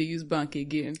alternative. No, they use bank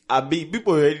again.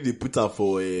 People already they put up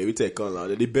for we take on now.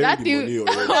 They bury That the money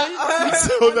already.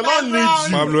 So they don't need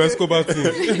you. Pablo Escobar team.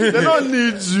 They don't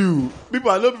need you.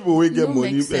 I know people will get No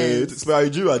money. makes sense.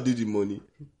 Nigeria did the money.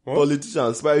 What?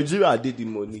 Politicians, Nigeria did the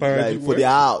money Nigeria like for their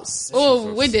house.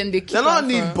 Oh, wait, then they keep They don't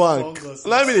need bank.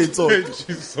 Let me talk. They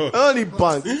Jesus. don't need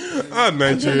bank.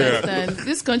 Nigeria.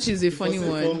 This country is a funny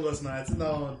one. Fungus now. It's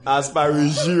now. As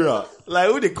Nigeria, like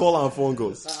who they call on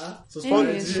fungus? So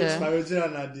Anyway,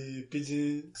 Spirogyra na the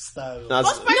pidgin style.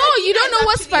 That's No, you don't know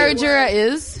what spirogyra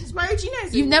is. Spirogyra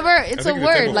is You've never, it's a think it's a type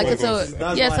word, of like it's fungus. a,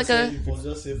 That's yeah, why it's like I a, said you can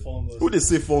just say fungus. who they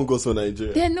say fungus for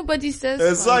Nigeria. then nobody says They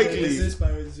Exactly. say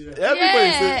Spirogyra.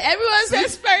 Everybody Yeah, everyone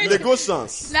says spirogyra.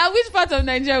 Lagosians. Now, which part of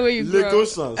Nigeria where you grew up?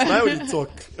 Lagosians. Now we talk.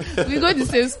 We go to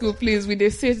same school, please. We they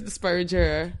say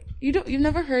spirogyra. You've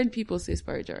never heard people say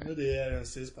spirogyra. No, they hear and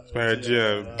say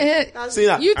Spirogyra. See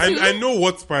that? You too. I know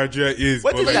what spirogyra is,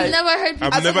 What but is like, that? You've never heard people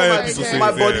I've say never heard spirogyra. people say My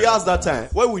it. body has that time.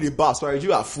 Why would they bath? Right?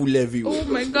 You are full level. Oh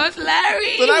my God,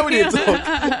 Larry! So now when they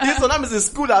talk, this one is in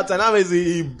school that time. Now is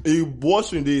he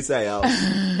washing the inside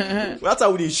house. That's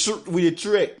how we they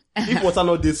trek. If water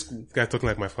not this school. This guy talking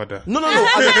like my father. No.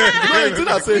 The thing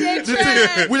I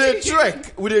say, we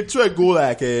they trek go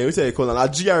like we say call a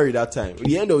GRE that time. At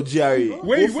the end of GRE,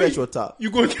 go fetch water. You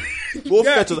go. Go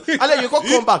fetch water. And then you can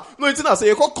come back. No, the thing I say,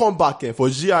 you can come back for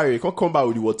GRE. You can come back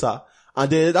with the water. And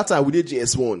then that time we did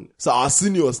JS1. So our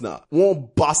seniors now, one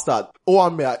bastard. Oh, I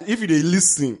mean, if you they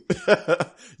listen,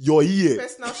 your ear.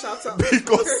 personal shout out.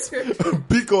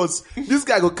 Because this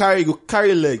guy go carry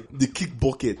leg, the kick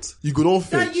bucket. You go don't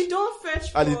Now fetch. you don't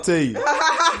fetch. I did tell you.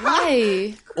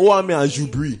 Why? Oh, I mean, and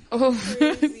Jubri. Oh,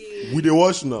 We they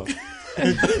watch now.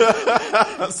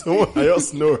 So I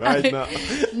just know right now.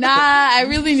 nah, I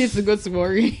really need to go to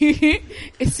Worry.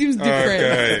 It seems different.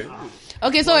 Okay.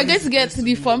 Okay, so we're going to get to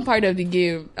the fun part of the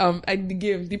game.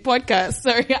 The podcast.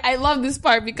 Sorry, I love this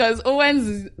part because Owens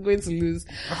is going to lose.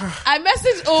 I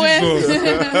messaged Owens.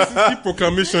 Jesus. Keep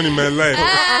proclamation in my life.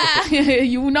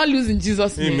 You will not lose in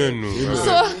Jesus' name. Amen.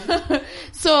 No.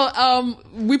 So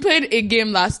we played a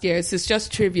game last year. So it's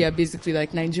just trivia, basically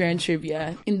like Nigerian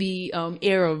trivia in the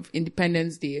era of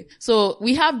Independence Day. So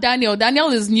we have Daniel. Daniel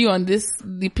is new on the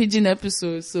Pidgin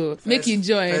episode, so make you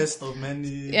join. First of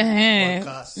many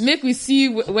podcasts. Make we see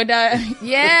whether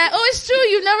yeah. Oh, it's true.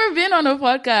 You've never been on a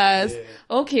podcast. Yeah.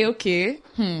 Okay.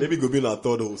 Maybe go be in our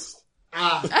third host.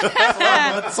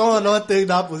 Someone not take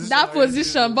that position. That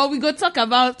position, but we go talk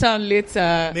about town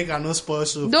later. Make a no spoil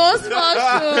show. Don't spoil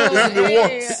show. The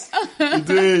works.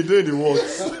 Doing the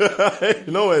works.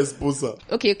 You know where it's supposed to.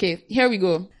 Okay. Here we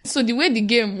go. So the way the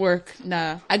game work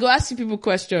now, I go ask you people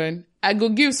question. I go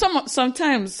give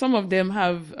sometimes some of them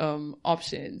have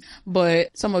options,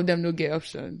 but some of them don't get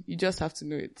option. You just have to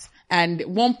know it. And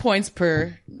 1 point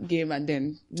per game, and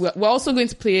then we're also going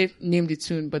to play Name the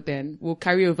Tune, but then we'll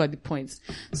carry over the points.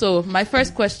 So my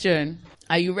first question,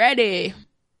 are you ready?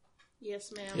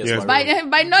 Yes, ma'am. Yes, By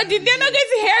nodding, they're not going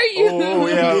to hear you. Oh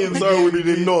yeah, I'm sorry, we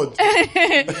didn't nod.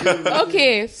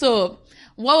 Okay, so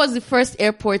what was the first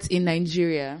airport in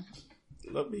Nigeria?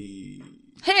 Let me.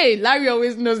 Hey, Larry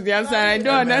always knows the answer. I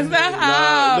don't understand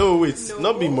how. No, wait.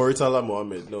 Not be Moritala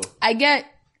Mohammed. No. I get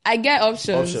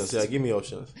options. Options. Yeah, give me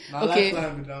options. Now Okay.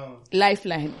 lifeline down.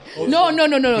 Lifeline. No. No,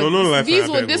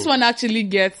 lifeline, This one actually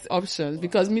gets options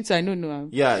because me too, I don't know.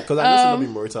 Yeah, because I know it's not be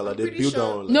Moritala. They build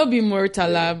that one. No be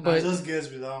Mortala, I but just guess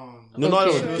with that one. No, I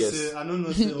Okay. don't guess. I don't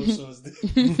know say options.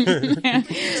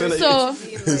 so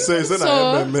Say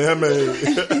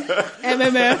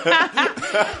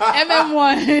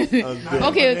MM1.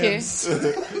 Okay.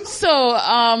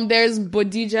 So there's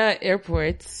Bodija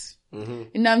Airport,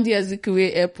 Nnamdi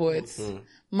Azikiwe Airport,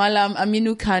 Malam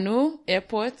Aminu Kano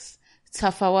Airport,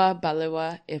 Tafawa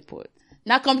Balewa Airport.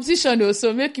 Now competition though,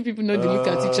 so make people know to look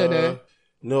at each other.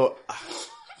 No.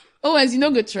 Owens, you know,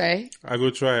 go try. I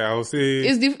go try. I'll say.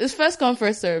 It's first come,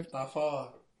 first served. Tafawa.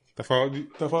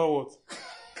 Tafawa what?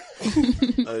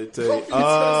 I tell you.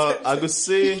 I could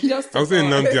say. I'll say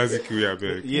Nnamdi Azikiwe, I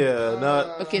beg.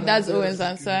 Yeah, Okay, that's Owens'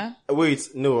 answer. wait,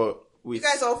 no. Wait. You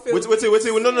guys all failed.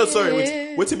 Wait. No, sorry.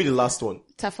 Wait till be the last one.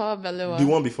 Tafawa Balewa. The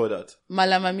one before that.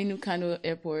 Malam Aminu Kano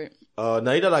Airport. Now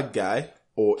either that guy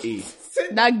or A.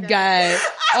 That guy.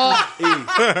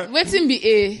 A. Waiting be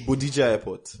A. Bodija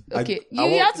Airport. Okay.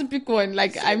 You have to pick one.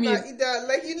 Like, I mean.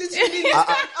 Like, you literally.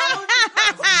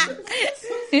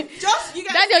 Just, you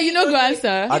guys. Daniel, you know go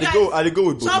answer. I go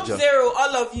with Top Bodija. 0,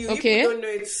 all of you. Okay. If you don't know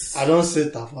it. I don't say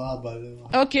Tafawa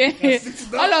Balewa. Okay.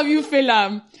 All of you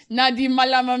fail Now the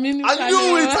Malam Aminu I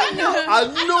knew it. I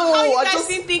know. How you I guys just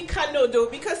didn't think Kano though?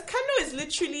 Because Kano is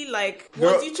literally like.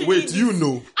 Girl, was literally wait. this- You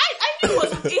know? I knew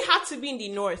it had to be in the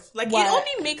north. Like Why? it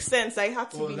only makes sense that it had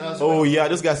to be in the north. Oh yeah,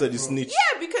 this guy said you snitch.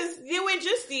 Yeah, because they were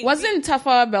just the. Wasn't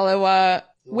Tafawa Balewa?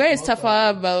 Where is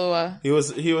Tafawa Balewa?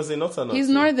 He was in Northern. He's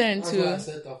northern That's why I too.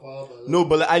 said Tafawa Balewa. No,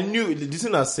 but like, I knew the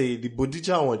thing I say the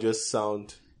Bodija one just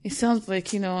sound. It sounds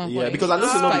like, Yeah, like, because I know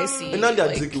spicy. and now they're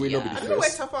like, taking away not be I the don't know where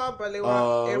first. Tafawa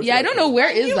Balewa. Yeah, I don't know where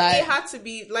I is knew that. it had to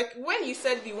be like when you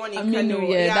said the one in Aminu, Kano.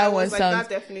 yeah, that I one was like, sounds- that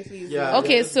definitely is. Yeah.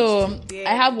 Okay, so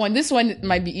Yeah. I have one. This one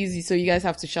might be easy, so you guys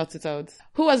have to shout it out.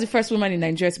 Who was the first woman in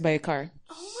Nigeria to buy a car?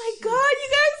 Oh my god, you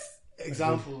guys.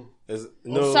 Example.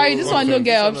 No, Sorry, this one no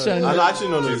get option. I actually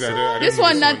know Jeez, this. I don't This know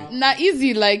one not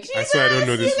easy. Like I swear I don't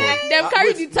know this one. them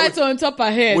carry wait, the title on top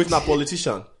of head. Wait, now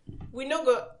politician. We no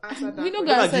go answer that. We no go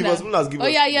When I answer give that. us- when I give Oh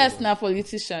us- yeah, yes, now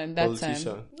politician that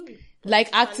Politician. time.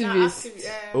 Like activist.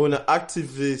 Oh, an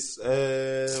activist.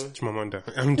 Chimamanda.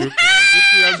 I'm joking.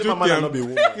 Chimamanda not be a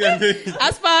woman.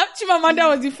 As per Chimamanda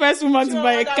was the first woman to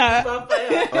buy a car.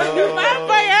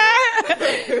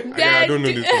 I don't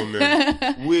know this one,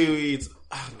 man. Wait.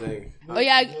 Dang. Oh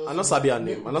yeah, I not sabi her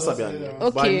name. But I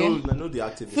Okay. know the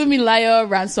activist. Fumilayo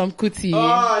Ransom Kuti.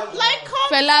 Like, come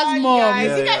Fella's on, mom. guys.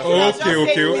 Yeah, You guys yeah. could have just said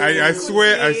Okay. I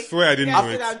swear I didn't know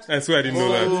Yes, it. I swear I didn't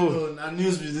know that. Oh, now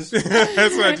news with this. I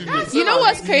swear I didn't know. You know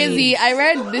what's crazy? I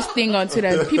read this thing on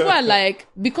Twitter. People are like,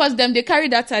 because they carry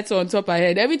that title on top of her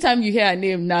head. Every time you hear her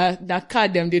name, that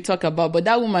card they talk about. But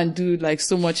that woman do like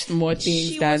so much more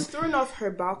things She than. was thrown off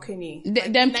her balcony.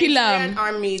 Them kill Nigerian her.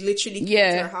 army literally came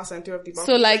Yeah. to her house and threw off the balcony.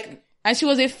 So like, and she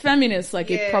was a feminist, like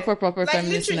a proper Like,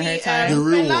 feminist in her literally, time. The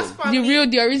real Fella's one. family-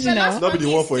 The original. Fella's Not be the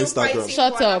family one for is still Instagram. fighting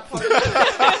Shut for an up. apology.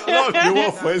 Not the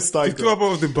one for He Instagram. threw up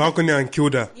off the balcony and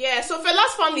killed her. Yeah, so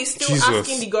Fella's family is still Jesus.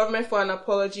 asking the government for an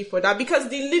apology for that because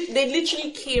they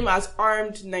literally came as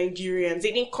armed Nigerians.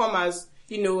 They didn't come as,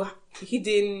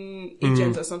 hidden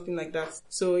agents or something like that.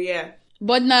 So yeah.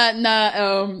 But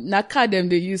na card they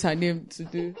use her name to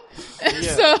do.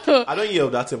 Yeah. So, I don't hear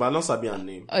of that thing, but I not sabi her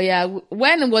name. oh yeah,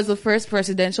 when was the first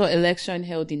presidential election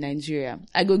held in Nigeria?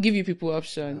 I go give you people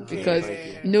option because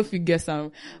you know if you guess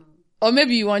some. Or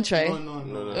maybe you want try. No.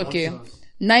 Okay.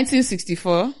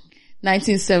 1964,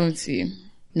 1970,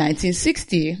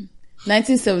 1960,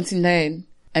 1979,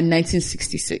 and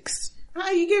 1966.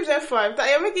 You gave them 5.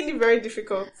 You're making it very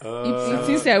difficult. It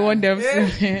seems I want them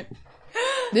to.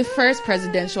 The first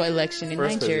presidential election in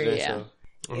First Nigeria. presidential.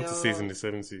 I want to say it's in the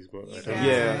 70s, but I don't know.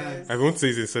 Yeah. I won't say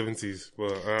it's in the 70s,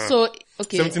 but So,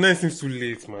 okay. 79 seems too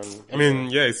late, man. I mean,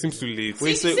 yeah, it seems too late.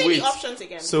 Wait, Say wait. the options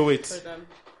again. So wait. For them.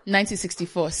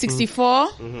 1964. 64,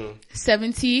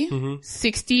 70,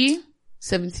 60,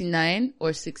 79, or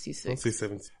I'll 66. say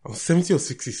 70. Oh, 70 or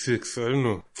 66, I don't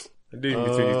know. I did in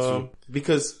between the two.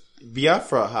 Because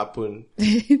Biafra happened.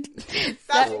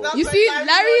 That's You like see, Larry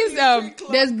Larry's, History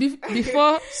Club. there's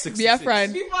before 66. Biafra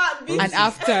and Before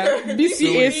after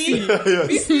BCAC.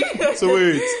 Yes. So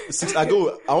wait,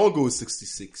 I won't go with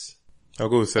 66. I'll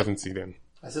go with 70 then.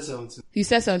 I said 17. You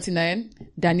said 79.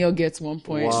 Daniel gets 1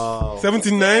 point. Wow.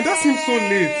 79? That seems so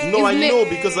late. No, I It's know late.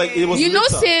 because like it was You know,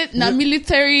 later. say na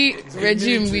military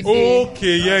regime with the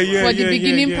Okay, yeah. for the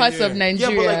beginning parts of Yeah,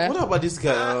 Nigeria. but like, what about this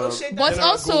guy? But General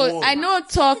also, Gowon. I know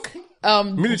talk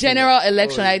general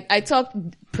election. I talk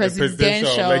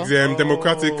presidential. Like the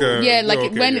democratic. Yeah, like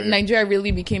okay, when yeah. Nigeria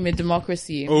really became a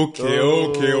democracy. Okay. I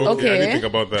Okay. didn't think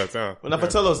about that. Ah. When I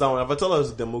tell us that one, I tell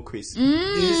us democracy.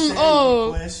 Oh.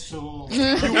 Question.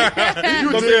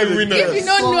 Don't say a winner. If you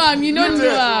don't know him, you don't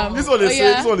know him. This one Oh, they say,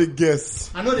 yeah. this one they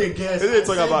guess. I know they guess. They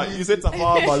talk about, you said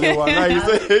Tafawa Balewa, now you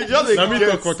say, just Let a me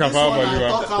guess. talk about This one I Tafawa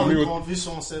talk out with Balewa.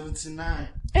 conviction 79.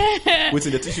 Wait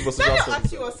till the tissue for Daniel social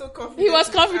actually was so confident. He was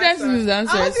confident in his I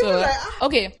answer. was even So, like,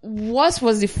 okay, what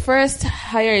was the first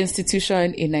higher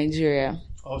institution in Nigeria?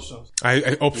 Options.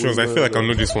 Options. I feel like I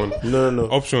know this one. No.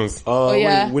 Options.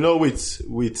 yeah. We know, wait.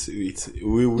 We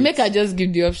Make I just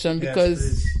give the option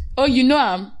because please. you know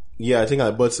him. yeah, I think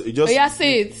but it just. Oh, yeah,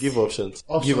 say it. Give options.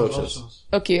 Options. Give options.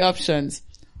 Okay, options.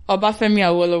 Obafemi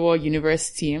Awolowo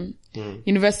University,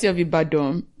 University of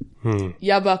Ibadan,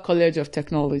 Yaba College of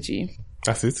Technology,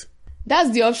 That's it.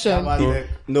 That's the option.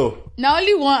 No. Now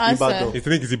only one answer. Ibadan. I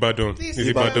think it's Ibadan. Please, It's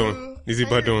Ibadan. It's can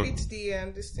you Ibadan. repeat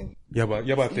the this thing?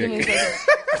 Yabatek.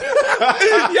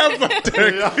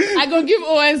 I go give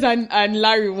Owens and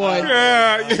Larry one.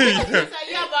 Yeah. You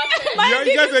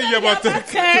guys say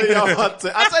Yabatek.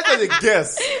 I said the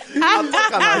guess. I'm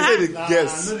talking. I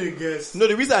said the guess. No,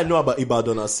 the reason I know about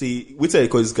Ibadan, I see, we tell you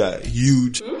call this guy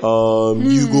huge.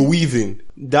 Hugo Weaving.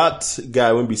 That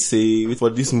guy when we say for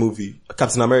this movie,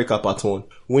 Captain America Part 1,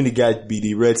 when the guy be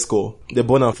the Red Skull, they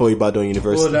born him for Ibadan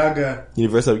University. Oh, that guy.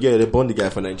 University, yeah, they born the guy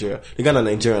for Nigeria. The guy not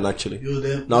Nigerian actually.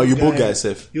 Now you both guys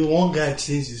safe. One guy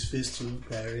changed his face to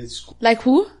look like Red Skull. Like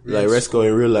who? Like Red Skull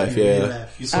in real life, yeah.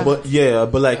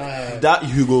 But like that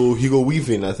Hugo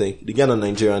Weaving, I think the guy not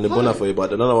Nigerian. They born him for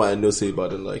Ibadan. I don't know why I know say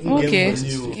Ibadan like. Okay,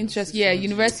 interesting. Yeah,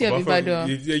 University of Ibadan.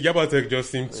 Yabatek just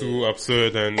seemed too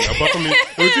absurd, and apart from me,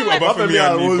 everything about me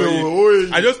and me,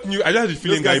 I just had the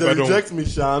feeling that Ibadan reject me,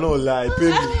 Sha, no lie, pay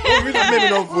me. Maybe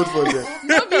not vote for them.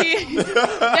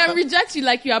 They reject you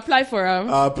like you apply for them.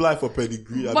 I apply for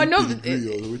pedigree. But no,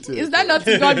 is that not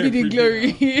to God be the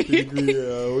glory? Pedigree,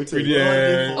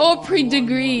 Oh,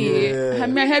 pre-degree. Yeah. I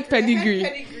mean, I had pedigree.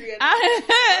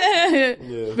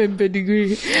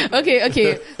 Pedigree.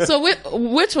 Okay. So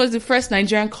which was the first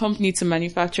Nigerian company to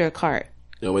manufacture a car?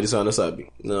 Yeah, but this one not be.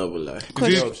 No, but like.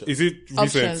 Is it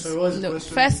recent? Options. No,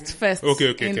 first.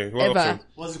 Okay. What Ever.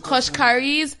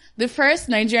 Koshkaris, the first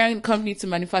Nigerian company to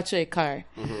manufacture a car.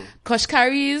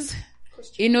 Koshkaris,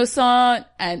 Innocent,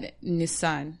 and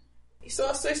Nissan.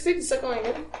 So stick the second one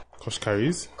again.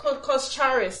 Koshkaris?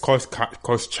 Koshkaris.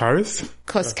 Koshkaris?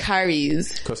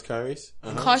 Koshkaris.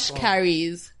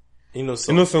 Koshkaris.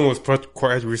 Innocent was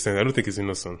quite recent. I don't think it's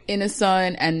Innocent.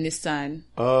 Innocent and Nissan.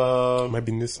 Might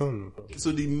be Nissan.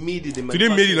 So they made it. So they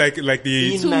made it like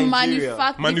the to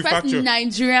manufacture. The first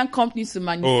Nigerian company to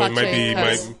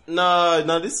manufacture.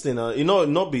 No, this thing,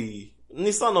 not be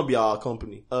Nissan, not be our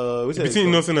company. Between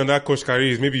Innocent and that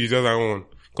Koshkaris, maybe you just have one.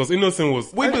 Because Innocent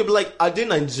was... Wait, like, are they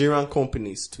Nigerian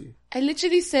companies too? I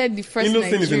literally said the first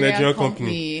Innocent is a Nigerian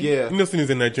company. Yeah. Innocent is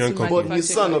a Nigerian company. But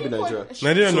Nissan not be Nigerian.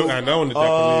 Nigerian, no, and that one is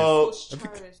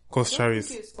Japanese.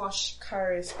 Koshkaris.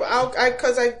 Koshkaris.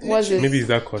 Maybe it's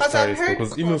that Koshkaris.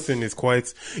 Because Innocent is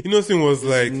quite... Innocent was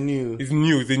like... new. It's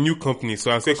new. It's a new company.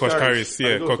 So I'll say Koshkaris.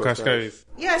 Yeah, Koshkaris.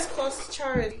 Yes,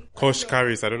 Koshkaris.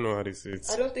 Koshkaris. I don't know how to say it.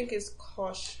 I don't think it's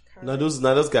Koshkaris. Now those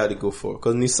guys they go for.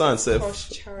 Because Nissan self.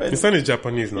 Nissan is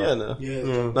Japanese now. Yeah,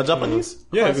 no. Not Japanese?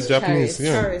 Yeah, it's Japanese.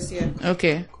 Yeah. Koshkaris, yeah.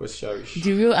 Okay. Koshkaris.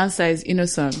 The real answer is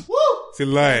Innocent. Woo! It's a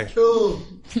lie. Cool.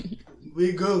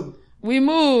 We go. We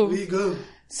move. We go.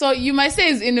 So you might say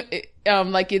it's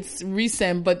like it's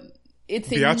recent, but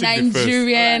it's a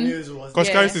Nigerian.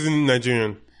 Koshkaris is in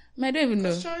Nigerian. I don't even know.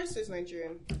 Koshkaris is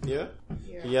Nigerian.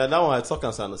 Yeah, that one I talk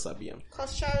on Sabiam.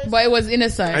 Koshkaris. But it was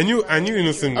Innocent. I knew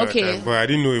Innocent that time, but I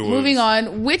didn't know it was. Moving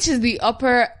on, which is the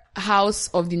upper house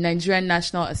of the Nigerian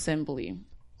National Assembly?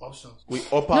 Options.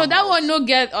 That one no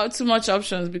get too much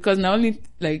options because now only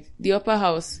like the upper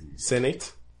house.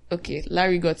 Senate. Okay,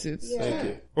 Larry got it. Yeah. Thank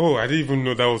you. Oh, I didn't even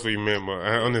know that was what you meant, but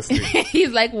honestly.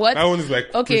 He's like, what? That one is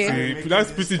like, okay. That's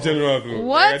pretty general though.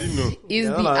 What I didn't know. is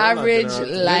the average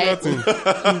life?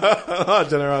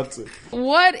 General.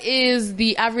 What is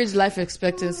the average life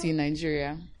expectancy in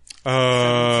Nigeria?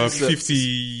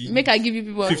 50. Make I give you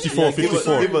people 54.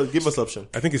 Give us option.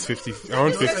 I think it's 50.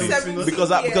 Around 50. Because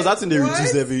that's in the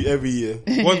reduce every year.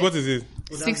 What is it?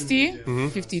 60,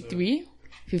 53,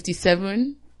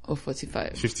 57, or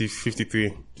 45?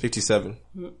 53. 57.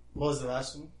 What was the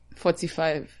last one?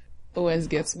 45. Owens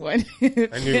gets one. I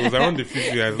knew it was around the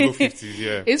 50, low 50s,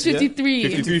 yeah. It's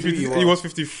 53. 53. It was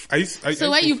 50. So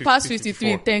when you pass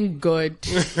 53, thank God.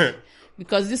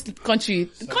 Because this country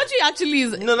actually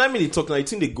is... No, I mean, I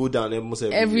think they go down almost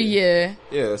every year.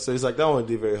 Yeah, so it's like that one,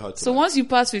 they very hard to. So once you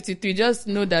pass 53, just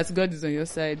know that God is on your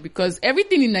side. Because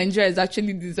everything in Nigeria is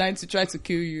actually designed to try to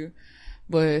kill you.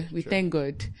 But we thank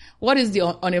God. What is the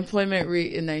unemployment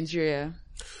rate in Nigeria?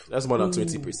 That's more than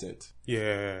 20%.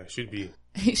 Yeah, should be.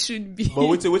 It should be. But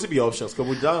wait to be options. Cause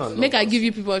we're down. Make I give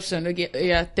you people option. Okay,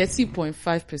 yeah, 30.5%,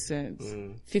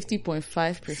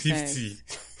 50.5%, 50.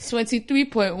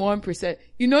 23.1%.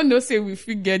 You know, no say we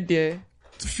fit get there.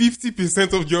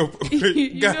 50% of your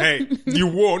guy, the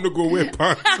war no go way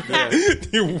past.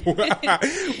 The war.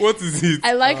 What is it?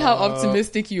 I like how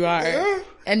optimistic you are.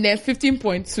 And then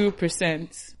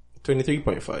 15.2%.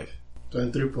 23.5.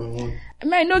 23.1. I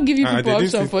might not give you people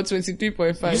option for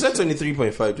 23.5. You said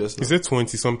 23.5 just now. You said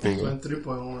 20 something.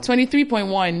 23.1.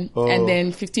 23.1 and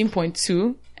then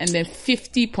 15.2 and then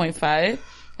 50.5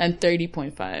 and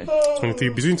 30.5. 23,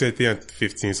 between 23 and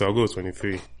 15, so I'll go with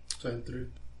 23. 23.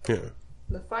 Yeah.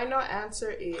 The final answer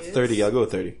is 30. I'll go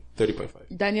with 30.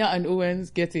 30.5. Daniel and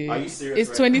Owens get it. Are you serious?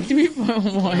 It's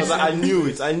 23.1. Because I knew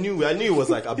it. I knew it was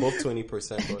like above 20%.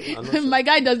 But I'm not sure. My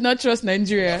guy does not trust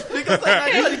Nigeria. Because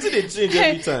I think they change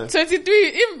every time. 23,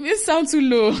 it sounds too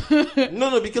low.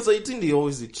 No, because I think they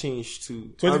always change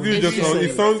too. 23 just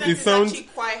it sounds actually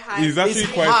quite high. it's actually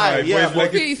It's quite high, high, yeah, but it's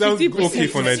like but it sounds 50%. okay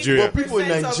for Nigeria. But people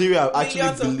in Nigeria actually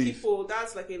millions believe. of people,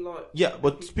 that's like a lot. Yeah,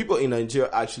 but people in Nigeria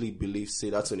actually say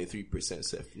that's 23%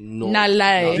 safe. No. Nah,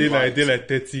 lie. They like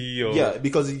 30 or Yeah,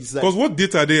 because it's like. because what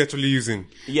data are they actually using?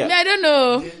 Yeah. I don't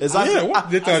know. Exactly. Yeah, what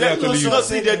data are they actually using? No,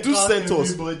 see, they do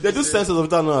census. They do census of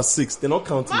 2006. They're not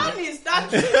counting. Man, is that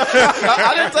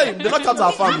I didn't tell you. They're not counting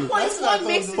our family. .1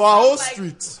 makes it For our whole sound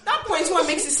like, street. that .1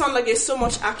 makes it sound like there's so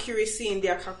much accuracy in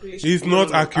their calculation. It's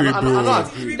not accurate, I bro. don't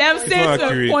agree. Them not saying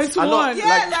accurate. point I know, one.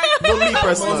 Yeah, like, no, me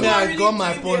personally. Me, I got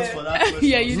my points for that question.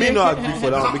 Yeah, you Me did. not agree for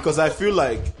that one because I feel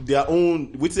like their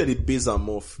own, which they base them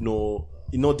off, no,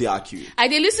 not they accurate. I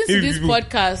did listen to If this people-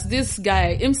 podcast. This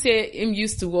guy, him say him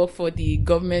used to work for the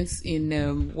government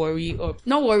in Warri, or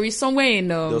not Warri, somewhere in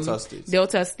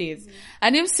Delta State.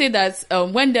 And him say that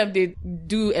when they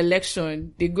do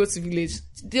election, they go to village.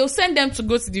 They'll send them to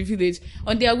go to the village.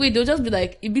 On their way, they'll just be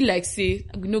like, it be like say,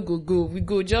 we no go, we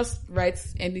go just write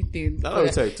anything.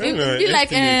 That's what I It tell you. would be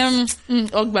like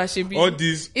Estimates. Ogba Shebi. All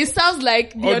these It sounds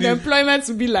like the all these- unemployment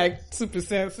would be like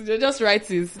 2%. So they just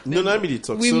write it. No, let me the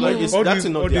talk. We So like, move. it's, all that's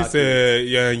these, not all the this,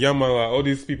 accurate. Yamala, all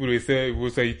these people will say,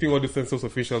 you think all the census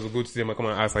officials will go to them and come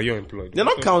and ask, are you employed? They're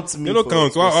not counting me. They don't for-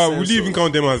 count. for Will you census. even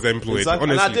count them as employed? Exactly.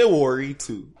 And Honestly. are they worried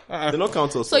too? They don't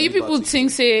count us. So you people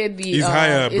think say the It's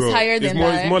higher, bro. it's higher than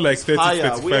that. It's more like 30,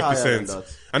 higher, way higher than 35%. that.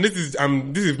 And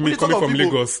this is me We coming talk from of people-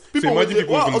 Lagos. So people imagine with-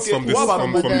 people well, from okay, from what about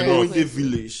from people the in north. the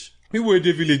village? People in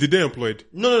the village, did they employed?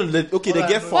 No, they get But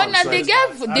farms. now they right?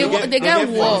 get they get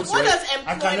work. farms, What right? does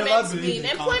I can never employment believe mean? they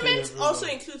Employment counted also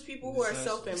everyone. includes people who are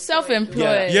self-employed.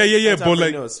 Self-employed. Yeah, but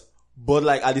like, Entrepreneurs. But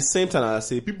like at the same time, I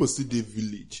say people still the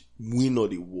village. We know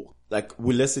they work. Like,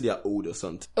 let's say they are old or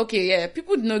something. Okay, yeah,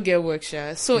 people do not get work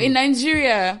share. So in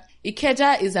Nigeria,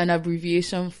 Ikeja is an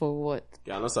abbreviation for what?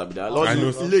 Yeah, I'm not sabi that. I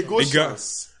know.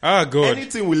 Lagosians. God.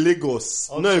 Anything with Lagos.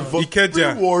 No, involve. Ikeja.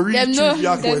 Don't worry, There's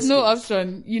trivia no question.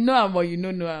 option. You know him or you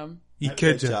don't know him.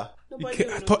 Ikeja. Nobody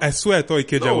I swear I thought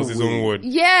Ikeja No was his own way. word.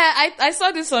 Yeah, I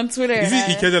saw this on Twitter. Is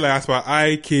it Ikeja like as per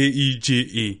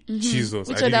Ikeja? Jesus.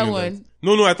 Which I didn't other know one? that.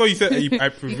 No, I thought you said Ikeja.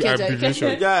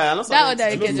 abbreviation. Yeah, I'm not That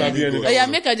other sabi- sabi Ikeja. anything. Oh yeah,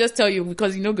 make I just tell you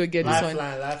because you know go get this one.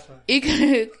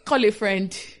 Lifeline. Call a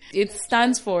friend. It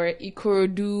stands for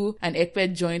Ikorodu and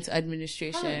Ekpe Joint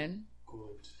Administration.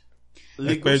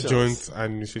 Ekpe Lagosians. Joint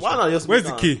Administration. Why not just Where's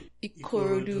make the K?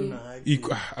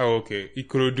 Ikorodu Okay.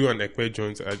 Ikorodu and Ekpe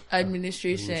Joint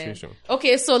Administration.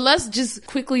 Okay, so let's just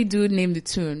quickly name the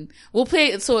tune. We'll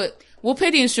play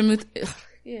the instrument.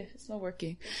 Yeah, it's not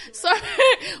working. Sorry.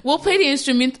 We'll play the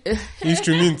instrument.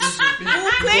 Instrument.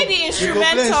 We'll play the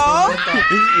instrumental.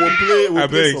 We'll I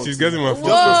play beg, she's something. getting my Just phone. to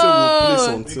say Whoa. we'll play We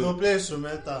something. go play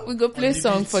instrumental. We go play On the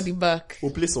song beats. for the back.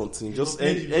 We'll play something. Just play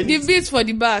any The beats for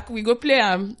the back. We go play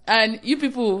and you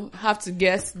people have to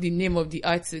guess the name of the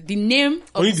artist. The name of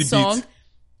Only the the song. beat?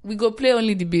 We go play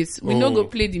only the beats. We no Oh. go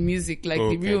play the music, like the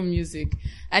Okay. real music.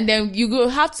 And then you go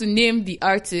have to name the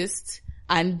artist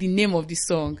and the name of the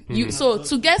song. So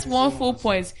to get one full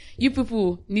point, you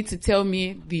people need to tell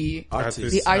me the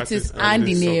artist and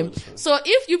the name. So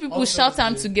if you people shout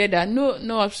them together, no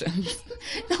options.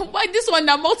 Why this one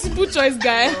a multiple choice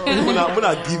guy?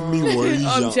 Muna give me worry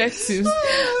jams. Objectives.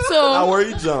 I So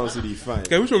worry jams will be fine.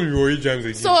 Okay, which one will be Rory James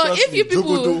again? so if you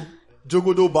people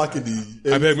Jogodo back in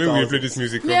the I beg, maybe we 80s. play this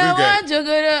music. 'cause yeah, this guy, one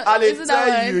Jogodo. I Is it that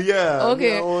tell one? you, yeah.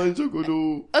 Okay. Yeah, one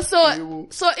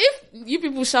Jogodo. So if you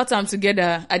people shout them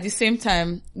together at the same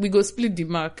time, we go split the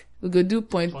mark. We go do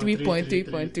 0.3, 0.3,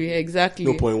 0.3. Exactly.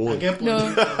 No, 0.1. Get point No.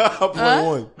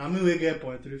 0.1. I mean, we get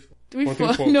point 3. 3, 0.3,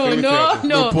 4. 4. No.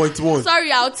 No, 0.1.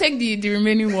 Sorry, I'll take the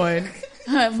remaining one.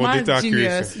 Man, data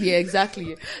genius. accuracy. Yeah,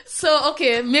 exactly. So,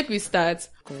 okay, make we start.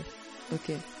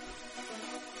 Okay.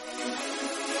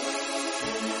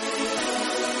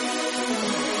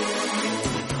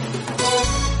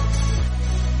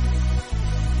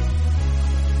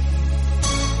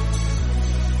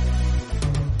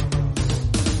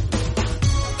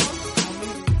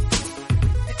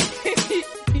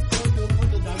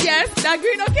 Yes, that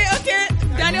green.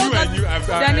 Okay. Daniel got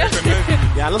Daniel.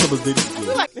 Yeah, I'm not supposed to do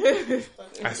this game.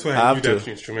 I swear I I have knew to. that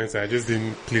instrumental. I just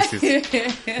didn't place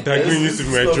it. That green used to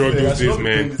be my drug those days,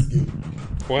 man.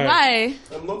 Why? Why?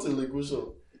 I'm not a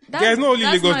Lagosian. Yeah, it's not only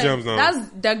that's Lagos jams now. That's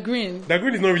the green. That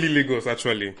green is not really Lagos,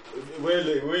 actually. Where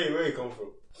it come from?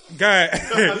 Guy,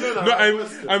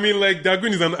 I mean, like,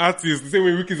 Dagun is an artist, the same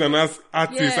way Wiki is an artist,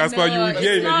 as far you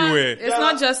hear him anywhere. It's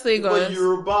not just Lagos.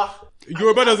 But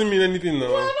Yoruba doesn't mean anything now.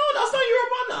 No, that's not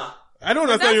Yoruba now. I don't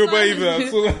understand Yoruba either.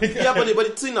 So like, Yeah, but the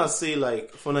thing I say,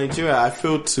 like, for Nigeria, I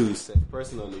feel too,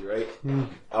 personally, right?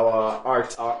 Our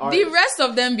art. The rest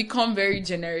of them become very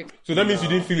generic. so that means you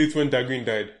didn't feel it when Dagun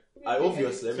died. I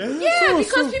obviously. Yeah,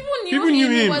 because people knew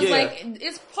him. It was like,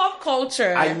 it's pop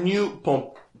culture. I knew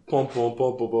Pump,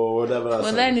 or whatever that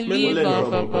song. Then leave, That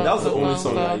was the only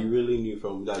song that you really knew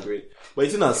from that great. But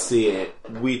the thing I say,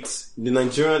 with the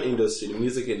Nigerian industry, the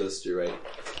music industry, right?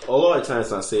 A lot of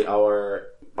times I say our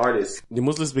artists, they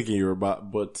mostly speak in Yoruba,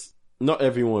 but not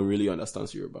everyone really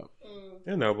understands Yoruba.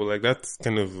 Yeah, no, but like, that's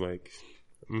kind of like,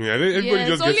 I mean, everybody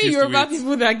just it's only gets used Yoruba to it.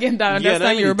 people that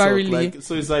understand Yoruba talk, really. Like,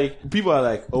 so it's like, people are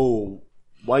like, oh,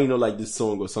 why you not like this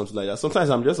song or something like that. Sometimes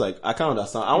I'm just like, I can't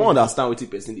understand. I won't understand what the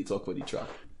person they talk for the track.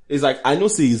 It's like, I know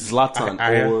say it's Zlatan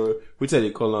or, which they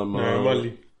call him?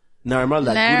 Naramali,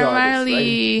 like good artist,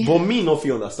 right? But me not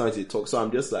feel understand they talk, so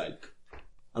I'm just like,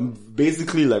 I'm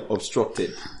basically like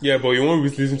obstructed. Yeah, but you won't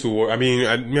listen to what, I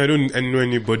don't know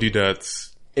anybody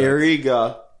that's...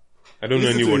 Eriga. I don't know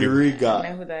anybody. I don't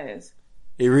know who that is.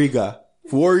 Eriga.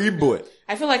 Worry boy.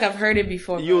 I feel like I've heard it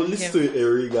before. Yo, listen to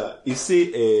Eriga. He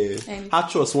say,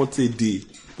 actress want a day.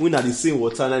 When are the same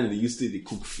water and they used to they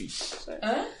cook fish.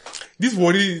 This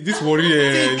worry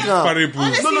parable.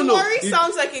 Honestly, worry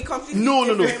sounds like a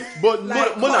completely different... But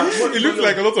like, it looks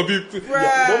like a lot of people.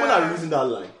 Yeah, but when I reason that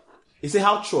line, he say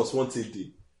how trust want a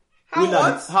day.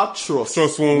 How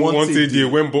trust want a day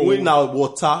when now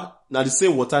water, now the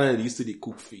same water and they used to they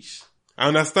cook fish. I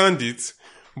understand it,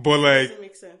 but like, it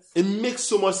makes sense. It makes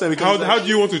so much sense. How do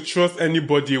you want to trust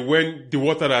anybody when the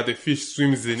water that the fish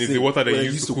swims in is the water that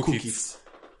you used to cook it?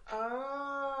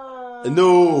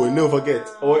 No, forget.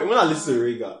 Or when I listen to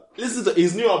Rega, listen to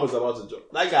his new album's about to drop.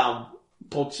 Like I'm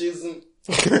purchasing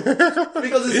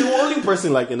because it's the only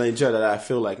person like in Nigeria that I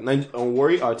feel like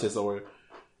worry artists or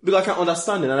because I can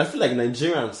understand it, and I feel like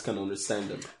Nigerians can understand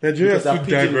them. Nigeria is too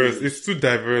diverse. It's too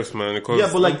diverse, man. Yeah,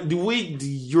 but like the way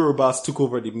the Yorubas took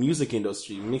over the music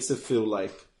industry makes it feel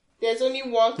like there's only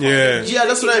one kind of yeah,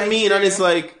 that's what I mean, and it's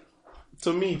like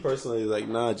to me personally, like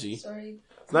nah, G. Sorry.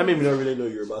 That made me not really know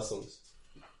Yoruba songs.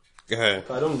 Yeah.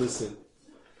 I don't listen.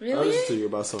 Really? I don't listen to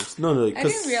Yoruba songs. No. I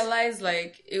didn't realize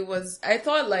like it was. I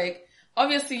thought like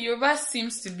obviously Yoruba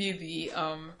seems to be the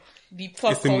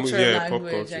pop culture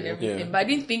language and everything, but I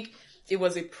didn't think it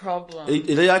was a problem.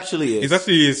 It actually is. It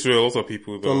actually is for a lot of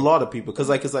people. Though. For a lot of people, because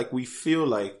like it's like we feel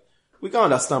like we can't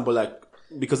understand, but like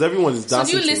because everyone is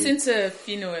dancing. So do you listen to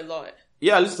Fino a lot?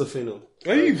 Yeah, I listen to Fino.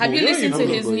 Have you listened to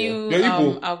his new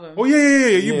album? Oh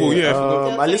yeah, Igbo, yeah.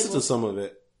 I listened to some of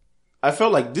it. I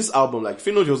felt like this album, like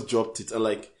Fino just dropped it, and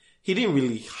like he didn't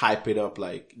really hype it up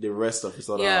like the rest of his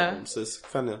other albums. So it's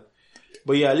funny.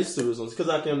 But yeah, I listen to those ones because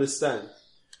I can understand.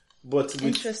 But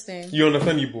interesting. You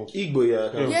understand Igbo? Igbo,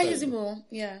 yeah. Yeah, he's Igbo.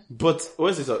 Yeah. But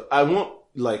what is it? I want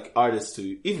like artists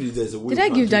to, if there's a way. Did I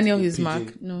give Daniel his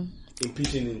mark? No. In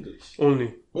pidgin English.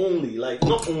 Only, like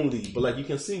not only, but like you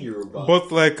can sing Yoruba.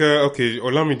 But like, okay,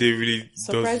 Olamide really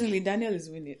surprisingly, Daniel is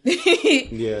winning.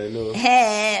 Yeah, I know.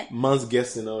 Man's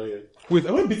guessing out here. Wait,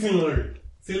 am I beating Larry?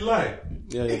 It's a lie.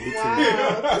 Yeah, you're beating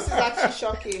Wow, this is actually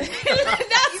shocking.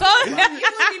 That's all.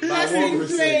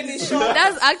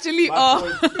 That's actually all.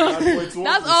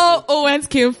 That's all Owens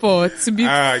came for, to be.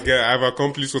 I've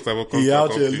accomplished what I've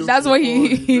accomplished. That's what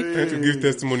he trying to give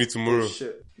testimony tomorrow.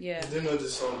 Yeah. I didn't know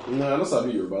this song. No, I don't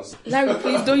sabi Yoruba. Larry,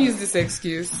 please don't use this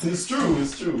excuse. It's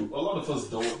true. A lot of us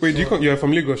don't. Wait, you're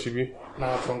from Lagos, Shibi?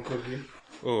 Nah, from Kogi.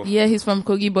 Oh. Yeah, he's from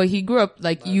Kogi, but he grew up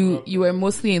like you were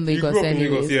mostly in Lagos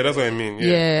anyways. Yeah, that's what I mean.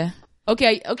 Yeah.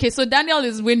 Okay, so Daniel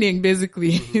is winning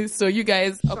basically. So you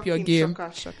guys up your game.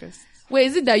 Shockers. Wait,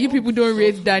 is it that you people don't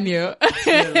rate Daniel?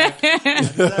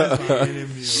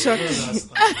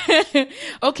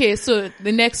 Okay, so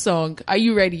the next song. Are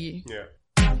you ready? Yeah.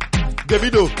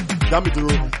 Davido, damn it,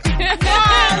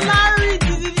 Larry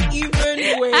didn't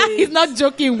even wait. He's not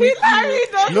joking with Larry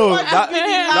doesn't want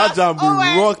that jam will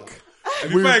rock.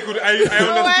 Before I understood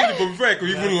it, but before I could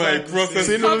even like process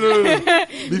it. No.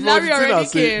 Before Larry already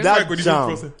came. That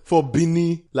jam for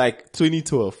Bini, like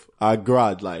 2012, our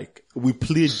grad, like, we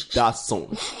played that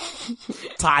song.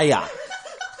 Tired.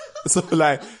 So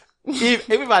like, if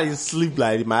everybody sleep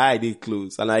like my eye they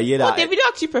close and I hear that. Davido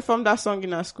actually performed that song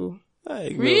in our school.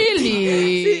 Like,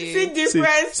 really? See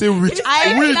difference. See which listen.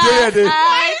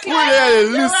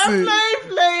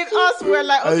 Playing us. We're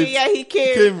like, okay, yeah, he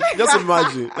came. Just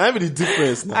imagine. I have the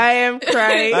difference now. I am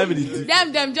crying.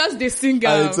 Them just the singer.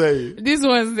 I tell you. This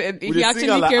one's he actually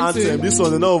came anthem, to. This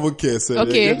one, they not even care. So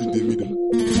okay.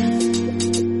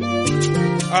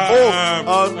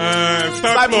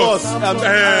 Cyprus.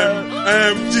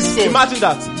 Jesus. Imagine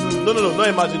that. No, not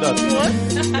imagine that. What?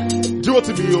 Do you want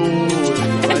to be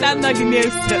That's not the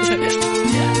name.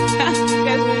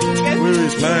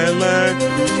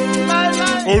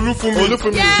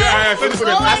 Olufumi. Yeah.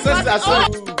 Forget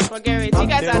it. You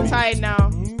guys are tied now.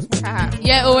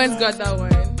 Yeah, Owens got that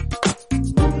one.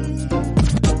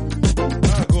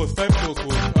 Cyprus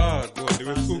was, they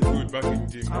were so good back in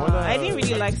the day. I didn't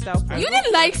really like Style Plus. You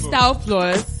didn't like Style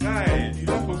Plus? Guy,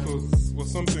 Style Plus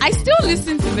was something. I still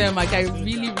listen to them. Like, I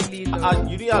really, really love.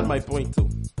 You didn't add my point too.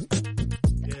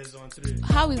 Yes, on 3.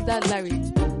 How is that, Larry?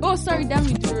 Oh, sorry, damn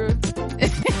it, Drew.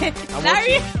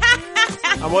 Larry.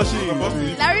 I'm watching you.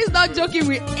 Larry's not joking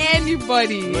with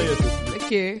anybody. No, yes.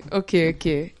 Okay. Oh,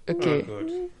 God.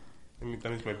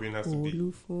 That means my brain has to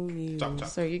be. Chop.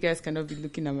 Sorry, you guys cannot be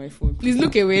looking at my phone. Please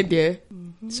look away there.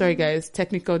 Sorry, guys.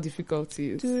 Technical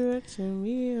difficulties. Do it to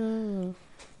me,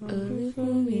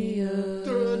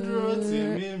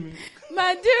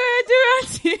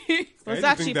 was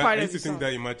actually part of the song.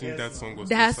 That Imagine that song was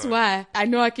That's so sad. why. I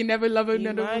know I can never love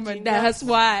another Imagine woman. that. That's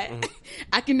why.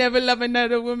 I can never love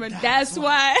another woman. That's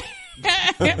why.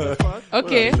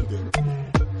 Okay.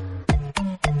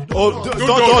 Don't,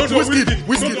 whiskey.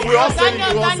 We all saying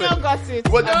Daniel got it.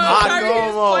 What? No,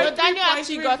 Daniel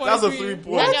actually got it. That's a 3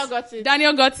 point. Daniel got it.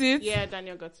 Daniel got it. Yeah,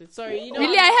 Daniel got it. Sorry, you know.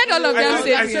 Really, I heard all of them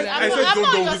say I together. said I'm don't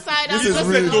on do your it. side. This He is just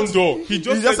real. said don't do. He You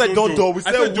just said don't do. We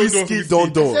I said whiskey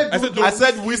don't do. I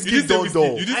said whiskey don't do.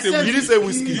 You didn't say whiskey. You didn't say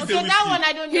whiskey. Okay, that one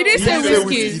I don't know. He didn't say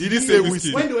whiskey. You didn't say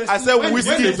whiskey. I said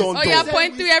whiskey don't Oh do. yeah,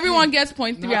 point 3. Everyone gets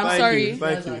point 3. I'm sorry.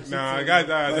 Thank you. Nah, guys,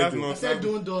 that's I not. said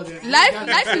don't do then.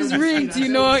 Life is rigged, you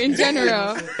know, in general.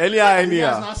 Now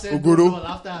Elia. said Ogoro. don't do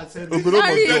after I said Ogoro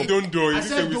Sorry. don't do. Don't do.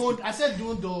 I said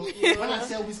don't do. When I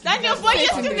said whiskey. Daniel, but you're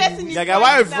still getting it. Yeah,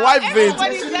 why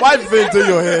vein to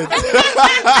your head?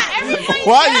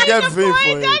 Why you get vein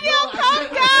for it? Daniel, calm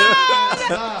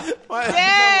down.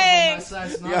 Dang.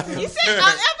 You said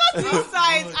I'm ever two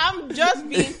sides. I'm just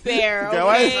being fair, Yeah,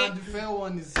 why- okay? And the fair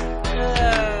one is.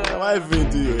 Why vein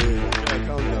to your head? Yeah,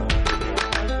 calm down.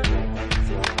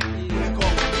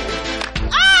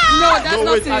 No, that's No,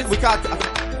 not wait, it. we can't.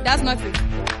 That's not it.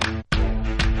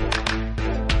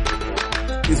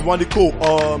 It's one the cool.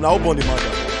 Now who born the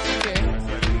mother? Okay.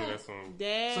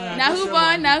 Damn. Now who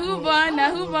born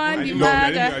the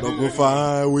maga? No go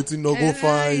find, waiting no go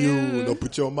find you. No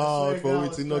put your mouth for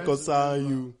waiting no concern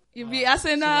you. You be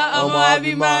asking I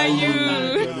be man you.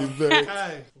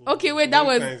 Okay, wait, that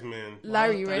was Thanks, man.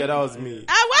 Larry, right? Yeah, that was me.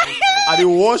 What? I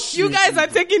didn't wash You guys are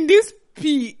taking this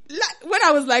pee. When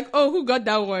I was like, oh, who got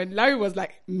that one? Larry was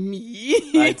like, me.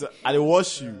 I didn't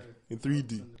wash you in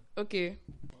 3D. Okay.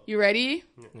 You ready?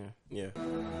 Yeah.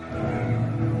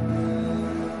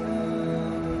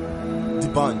 The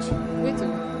bunch. Wait a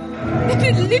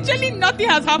minute. Literally nothing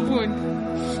has happened.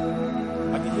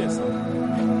 I can hear something.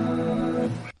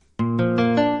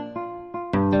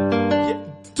 Yeah.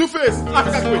 Two-Face.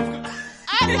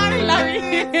 I'm sorry, Larry.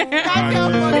 Daniel,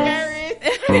 forget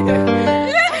it.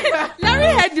 Larry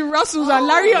had the Russells and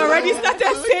Larry already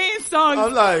started saying songs.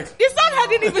 I'm like, The song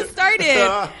hadn't even started.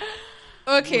 So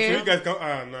Okay. you guys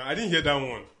can. No, I didn't hear that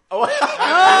one. Oh.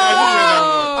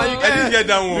 I didn't hear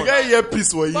that one. you get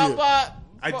earpiece for you.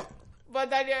 But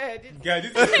Daniel had it. Guy,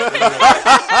 this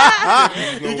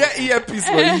You get earpiece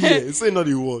for you. Say not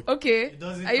the word. Okay.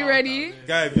 Are you ready?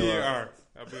 guy VAR.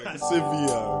 I beg. Say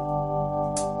VR.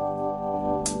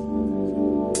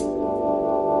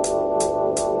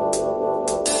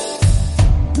 I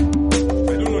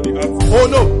don't know the artist. Oh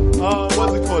no.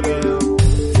 What's it called?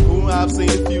 Who I've seen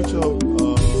the future.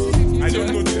 I don't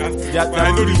know the artist. Yeah, but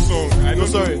I know the song. I No, don't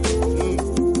sorry. know.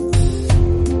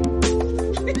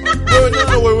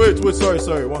 Wait.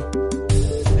 Sorry. What?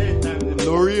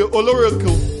 L'Oreal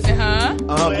Kill.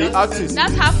 The artist.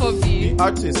 That's half of the.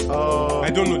 Artist. I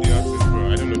don't know the artist,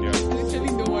 bro. I don't know the artist.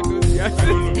 Literally no one knows the I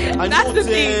don't know. I That's know the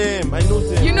thing. them. I know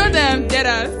them. You know them, dead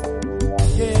ass.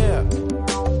 Yeah.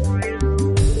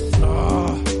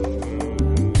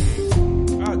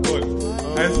 God.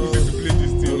 I supposed to play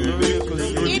this thing.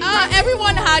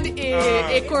 Everyone had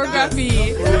a choreography.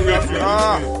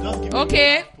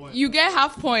 Okay, you get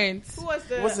half points. Who was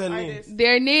the What's her name? artist?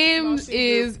 Their name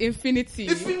is Infinity.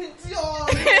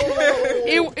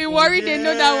 It worried they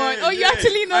know that one. Oh, you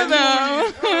actually know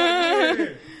them.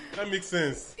 That makes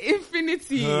sense.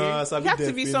 Infinity. It had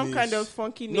to be some kind of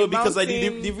funky name. No, because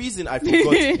Mountain, the reason I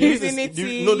forgot.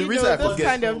 The reason I those forget.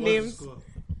 kind of names.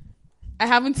 I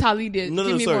haven't tallied it. No,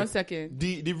 Give me sorry. 1 second.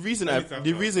 The reason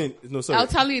I'll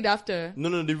tally it after.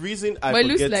 No, the reason I But it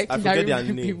looks forget like I forget their Larry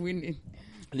will be name. winning.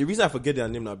 The reason I forget their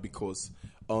name now because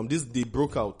they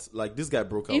broke out. Like this guy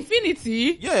broke out.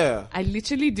 Infinity? Yeah. I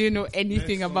literally didn't know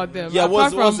anything about them. Yeah,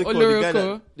 apart what's from it called?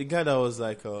 Oloroko. The guy that was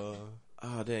like,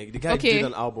 dang. The guy Okay. did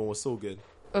an album was so good.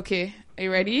 Okay, are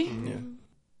you ready? Yeah.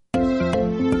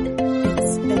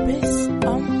 It's Abyss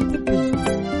on the beat.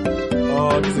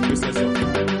 Oh, this is a Christmas song.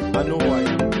 I know why.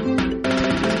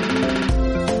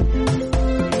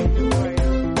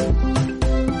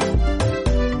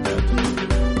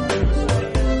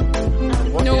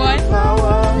 No one?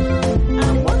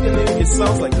 It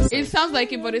sounds like this. It sounds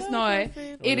like it, but it's not.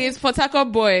 It is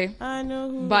Potako Boy I know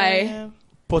who by- I am.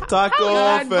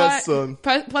 Potako first son.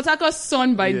 Potako's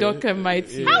Son by Yeah. Dr.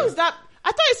 Mighty. How is that? I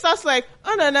thought it starts like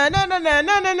oh no no no no no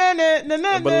no no no no no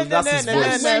no But that's his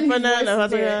voice.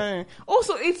 no.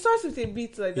 Also, it starts with a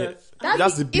beat like that.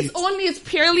 That's the beat. It's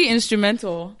purely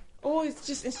instrumental. Oh, it's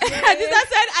just I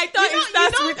thought it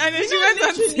starts with an instrumental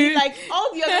literally, too. like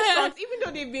all the other songs, even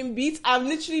though they've been beats, I've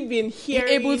literally been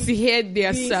hearing Able to hear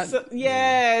their sound.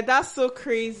 yeah, that's so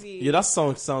crazy. Yeah, that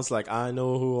song sounds like I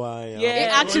know who I am. Yeah.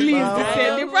 It actually is the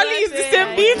same. They probably use the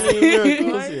same beat.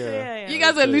 Yeah. You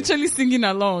guys are literally singing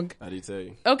along. I did tell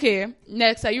you. Okay,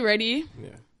 next, are you ready? Yeah.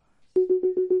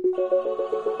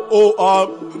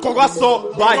 Oh, congrats,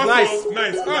 so bye, nice.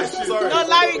 Nice. Ah, shit. Sorry. No,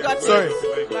 Larry got Sorry. it.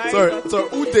 Sorry.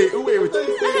 Who wait. Everything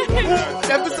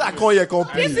I can't hear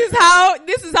complete. This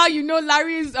is how you know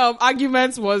Larry's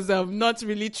arguments was not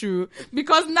really true,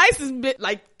 because nice is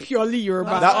like purely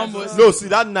Yoruba almost. No, see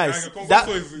that nice. Yeah,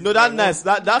 That nice.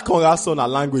 That congrats on a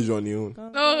language on your own.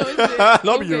 Oh, is it?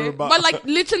 Not be Yoruba. But like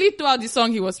literally throughout the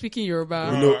song he was speaking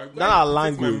Yoruba. No, that's a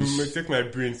language. It takes my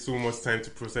brain so much time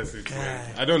to process it.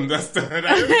 Man. I don't understand. I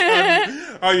don't understand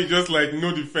how you just like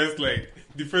know the first 2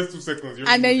 seconds.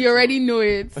 And then you already know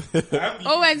it. Owens,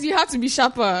 Owens, you have to be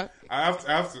sharper. I have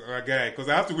to, guy, because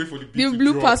I have to wait for the beat The to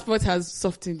blue drop. passport has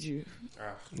softened you.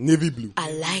 Navy blue.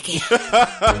 I like it.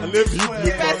 Navy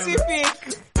blue.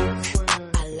 Specific.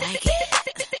 I like it.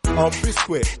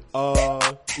 P-Square.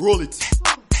 Roll it.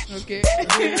 Okay.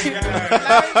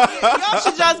 Y'all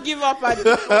should just give up at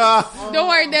this. Don't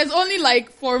worry, there's only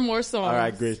like 4 more songs.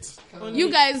 Alright, great.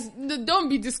 You guys, don't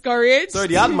be discouraged. Sorry,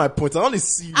 they had my point. I only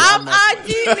see I'm adding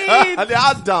it. and they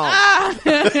had down.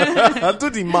 I do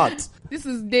the math. This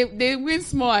is they win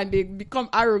small and they become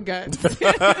arrogant.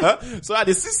 So I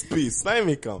see space. Let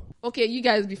me come. Okay, you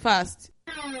guys be fast.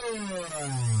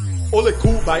 Ole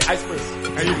Cool by Ice Prince.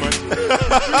 Can you imagine?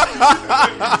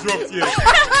 Dropped yet.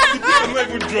 I'm not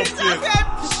even dropped yet.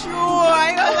 Sure. I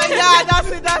was like, yeah,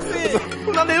 that's it.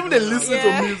 Not even they listen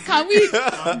to music. Can we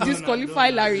disqualify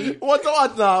Larry? What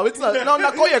now? It's not. No,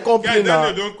 call your Guys, complaint now.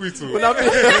 Daniel, don't quit. Oh. Now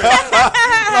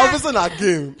this is a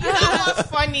game. You know what's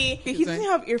funny? He doesn't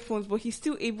have earphones, but he's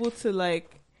still able to like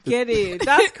get it.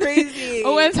 That's crazy.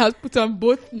 Owens has put on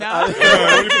both now. But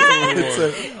Like,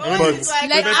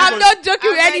 I'm not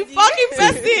joking with any fucking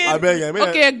person. I beg you.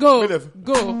 Okay, go.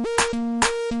 Go.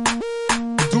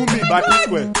 Do me back this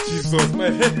way. Jesus,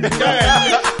 man.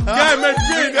 Guy, my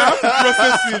brain, I have to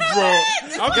process it, bro.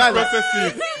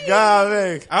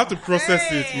 I have to process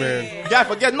it, man. Guy,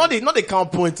 forget. Not they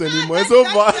can't point anymore. It's over.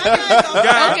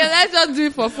 Okay, let's just do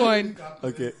it for fun.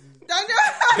 Okay. Guy,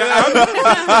 I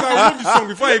want the song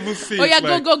before I even say Oh it. yeah,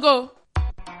 like, go. I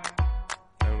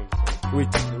don't know the song. Wait.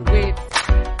 Wait.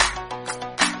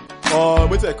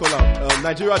 Wait till I call out.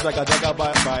 Nigeria Jaga Jaga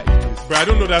by Idris. But I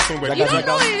don't know that song by You You the don't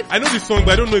know it. I know the song,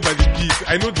 but I don't know it by the beat.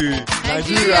 I know the...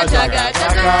 Nigeria Jaga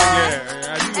Jaga. Yeah, I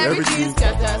know Everything's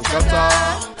scatter.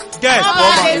 Guys,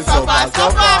 guys, but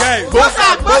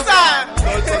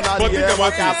think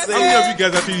about it. How many of you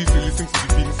guys actually used to listen to the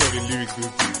beat of the lyrics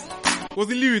those days? What's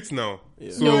the lyrics now?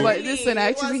 Yeah. So, No, but listen, I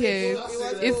actually hear it.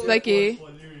 It's like a...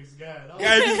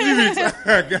 guys, it's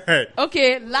lyrics. Guy.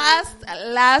 Okay,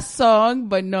 last song,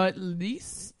 but not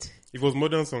least. If it was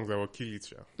modern songs, I would kill it,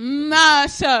 yeah. Nah,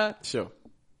 sure.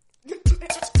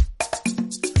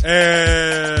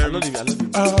 I know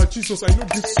the Jesus, I know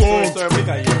this song. Sorry, make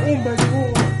a year. Oh my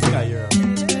God. Make a year.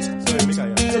 Sorry, make a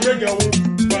year. Premier Gawo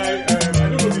by, I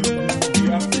don't know the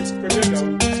artist. Premier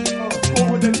Gawo.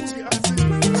 Oh, the movie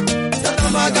artist. I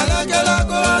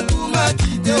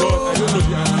don't know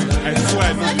the artist. I swear I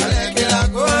know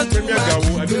the artist. Premier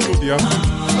Gawo, I don't know the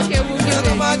artist. Okay, we'll give it.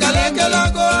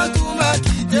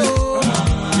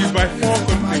 It's by 4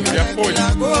 countries. They are 4 in the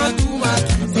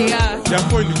group. They are. They are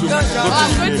 4 in the group. Oh,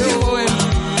 I'm going to Owen. I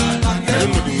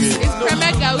don't know the name. It's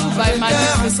Premier Gawu by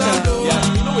Magic Sister. I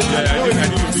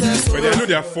didn't know this, but I know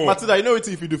there are 4. Matilda, you know what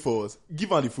if you do for us? Give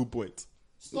her the full point.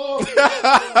 Stop.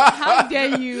 How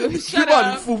dare you? Shut Give her the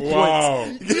up. full Wow.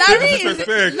 point. Larry is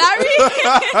Disrespect.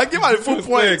 Larry. Give her the full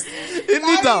point. It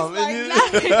need down.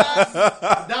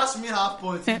 That's me half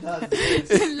point.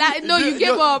 That's No, you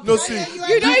gave up. No, see.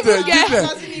 You don't even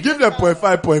get. Give them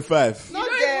 0.5. Not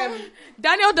them.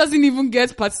 Daniel doesn't even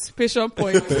get participation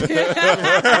points.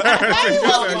 Larry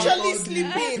was literally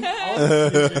sleeping.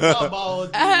 How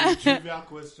about the trivia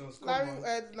questions? Come Larry,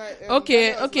 on.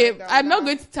 Okay. Daniel was lying down. I'm not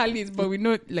going to tally it, but we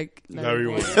know like Larry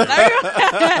won.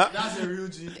 That's a real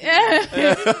G.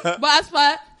 But as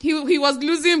far he was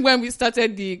losing when we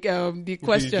started the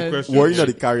question. Worry not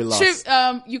the carry last.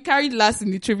 You carried last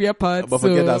in the trivia part. But so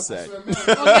forget that side.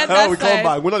 Forget that We come side.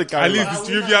 back. We're not the At carry least last.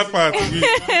 the trivia part.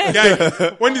 Guys,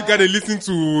 when this guy they listen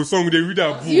to song, they read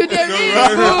a book. You dey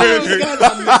read book. This guy is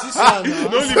a musician now.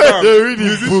 Don't leave am. They read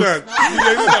his Musician.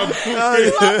 They read a book.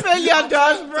 What failure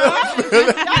does, bro?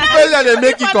 Failure, they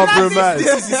make you compromise.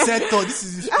 This is the sector. This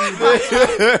is the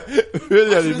spirit.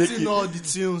 Failure, they make Shooting you. all the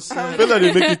tunes. Failure,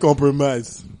 they make you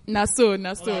compromise. Na so. All I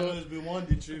know is we won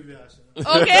the trivia.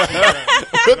 Okay.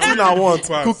 Good thing I want.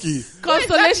 Pass. Cookie.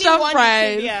 Consolation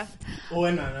prize. Yeah.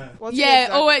 Owen and I.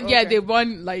 Yeah, they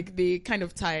won, like, they kind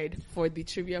of tied for the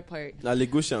trivia part. Now,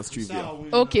 Lagosians trivia.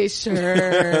 Okay, sure.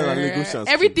 Lagosians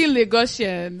Everything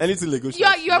Lagosian. Anything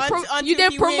Lagosians. You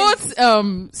then promote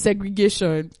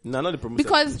segregation Nah, not the promotion.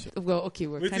 because we're What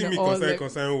do kind you of mean all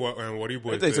concern worry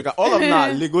boy? It's okay. All of them are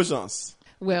Lagosians.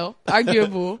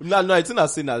 arguable. No, it's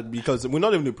not saying that because we're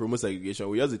not even to promote segregation.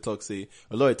 We just talk, say,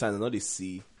 a lot of times, not they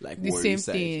see, like, The worry same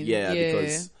side. thing. Yeah, Yeah.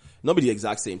 because not be the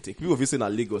exact same thing. People will say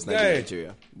that Lagos,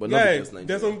 Nigeria, but not Yeah, just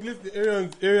Nigeria. there's some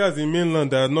areas in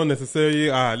mainland that are not necessarily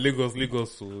Lagos.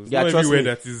 So it's Yeah, not trust everywhere me.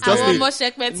 that is. Trust I me. want more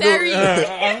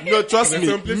Shekmeteri. No, trust There's me.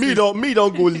 some places- Me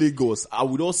don't go Lagos. I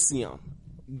would not see him.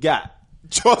 God,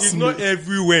 trust It's me. not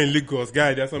everywhere in Lagos,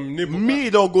 guy. There's some neighborhoods. Me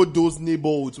don't go those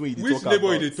neighborhoods where you Which talk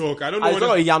neighborhood about. they talk? I don't know I what.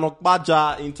 saw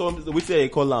Yanokbaja in terms which they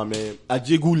call them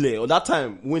Ajegule. Or that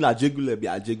time when Ajegule be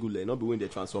Ajegule, not be when they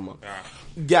transformer.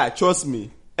 Yeah, trust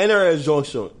me. NRS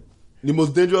Junction, the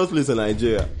most dangerous place in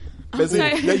Nigeria.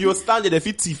 Then you stand there, they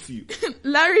fit thief you.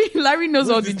 Larry knows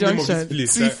all What's the the name of this junctions.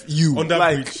 place? Thief you. On that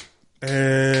Like- bridge.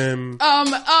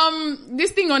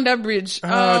 This thing on that bridge.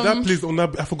 That place on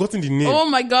that. I've forgotten the name. Oh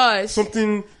my gosh.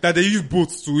 Something that they use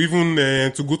boats to even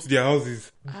to go to their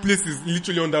houses. Places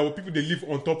literally under where people they live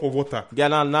on top of water. Yeah,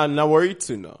 now worry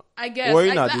too now. I guess.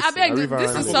 Worry I not this beg, river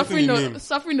this and is the-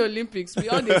 suffering Olympics. We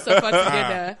all they suffer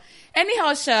together.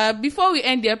 Anyhow, Sha, before we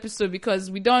end the episode,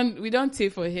 because we don't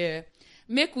take for here,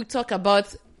 make we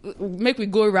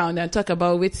go around and talk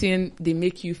about what thing they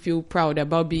make you feel proud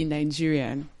about being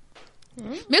Nigerian.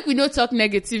 Make we not talk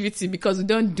negativity because we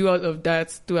don't do all of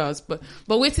that to us, but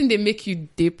waiting they make you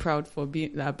day proud for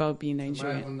about being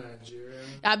Nigerian.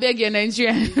 I beg you,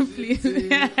 Nigerian, please.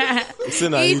 It's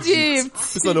in Egypt.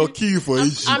 It's not a kill for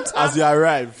Egypt as you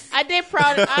arrive. Are they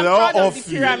proud? I'm They're proud all of the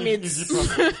off you. pyramids.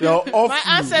 They're off My you.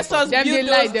 ancestors Them built they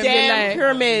lie, those them they damn lie.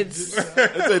 pyramids. That's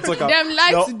what it's like. Them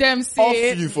like to them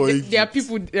say off you for they are Egypt.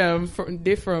 people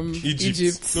from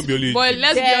Egypt. Don't be only But Egypt.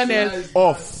 let's be Them. honest.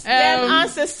 Off. Them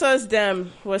ancestors,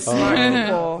 them was smart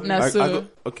people. Nah, so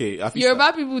Okay, I feel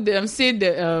Yoruba people them say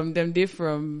them they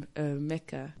from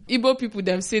Mecca. Igbo people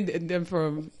them say them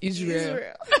from Israel.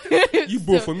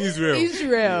 Igbo from Israel.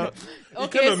 Israel.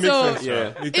 Okay, It kind of makes so sense,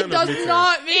 yeah. It it kind of does makes sense.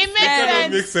 not make It makes It kind of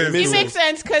sense. makes sense. It makes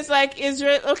sense because like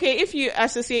Israel, okay, if you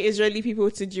associate Israeli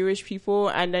people to Jewish people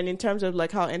and then in terms of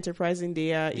like how enterprising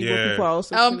they are, Igbo Yeah. people are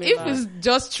also if similar. it's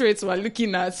just traits we're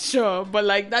looking at, sure, but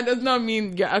like that does not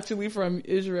mean you're actually from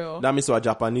Israel. that means we're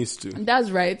Japanese too.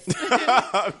 That's right.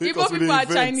 Igbo Because we people are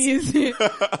invent. Chinese.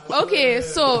 Okay,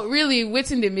 so really,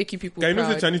 waiting they make you people Can you know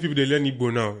proud. the Chinese people they learn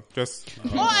Igbo now? Just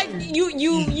you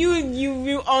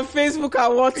on Facebook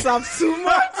and WhatsApp too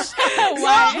much.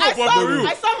 Why?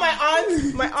 I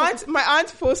saw my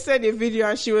aunt posted a video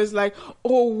and she was like,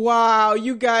 "Oh wow,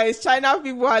 you guys, China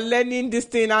people are learning this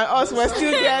thing and us we're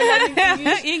still there learning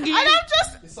English." And I'm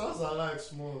just It sounds like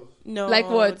small. no, Like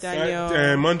what? Daniel?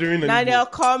 Mandarin and Daniel,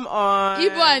 Igbo. come on.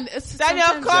 Igbo and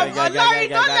Daniel, come on, Larry,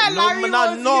 don't let Larry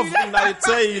roast you. I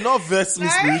tell you, not vex me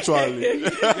spiritually.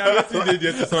 Yeah, what's it they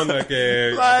just to sound like I I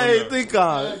don't know. think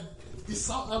I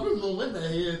don't know when I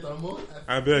hear it.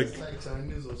 I beg. It's like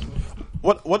Chinese or something.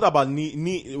 what about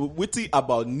witty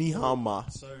about Nihama?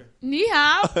 Sorry. Ni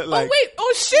hao? Like- Oh wait,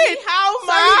 oh shit. Ni hao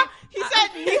ma. He said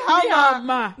ni hao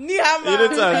ma. Ni hao You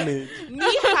didn't ma. tell me.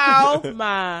 Ni hao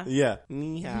ma. Yeah.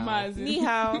 Nihama. Maz. Ni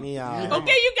hao. Nihama.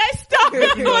 Okay, you guys stop.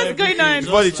 What's going on?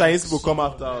 Before the Chinese people come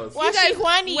after us. Washi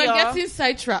Huani, We're yo. getting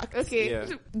sidetracked. Okay. Yeah.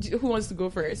 Who wants to go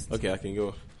first? Okay, I can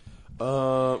go.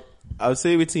 I would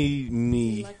say witty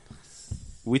ni.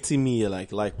 within me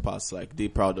like past like they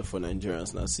proud of for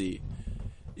Nigerians now see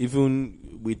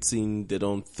even within they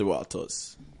don't throw at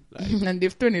us like And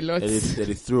they've thrown a lot. they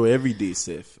throw every day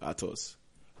safe at us.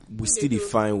 We still the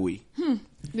fine way.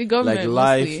 The government, Like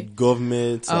life, mostly.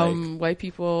 government, like White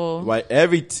people. right,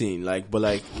 everything. Like, but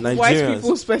like White Nigerians,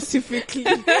 people specifically.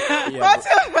 but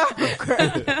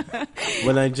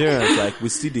Nigerians, like we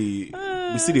see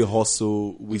the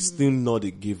hustle. We still not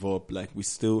the give up. Like we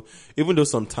still, even though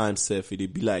sometimes self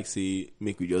it be like say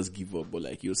make we just give up, but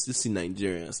like you'll still see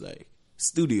Nigerians like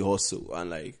still the hustle and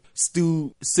like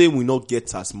still say we not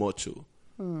get as much,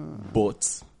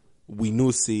 but we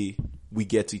know say we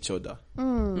get each other.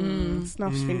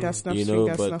 Snaps fingers, snaps You know,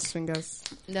 fingers, but- snaps fingers.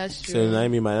 That's true. So I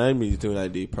mean, my name is the thing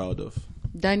that they proud of.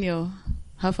 Daniel,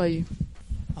 how far you?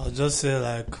 I'll just say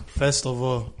like, first of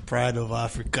all, pride of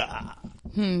Africa.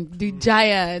 The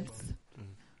giants.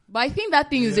 But I think that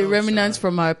thing is a remnant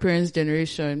from our parents'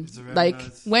 generation. a Like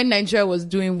remnant. when Nigeria was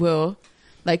doing well,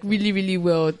 like really, really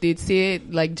well, they'd say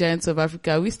like giants of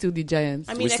Africa. We still the giants.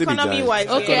 I We mean, still be economy wise.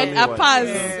 giants. Okay, Economy I wise. pass.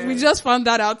 Yeah. We just found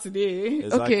that out today.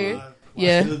 Exactly. Okay. We're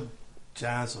Yeah. still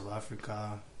giants of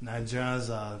Africa. Nigerians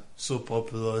are so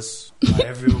populous are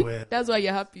everywhere. That's why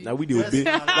you're happy. Now we do obey.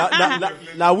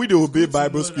 Now we do obey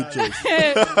Bible scriptures.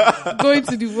 Going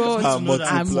to the world And know that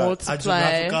and Our multiply.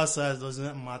 geographical size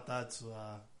doesn't matter to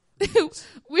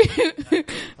We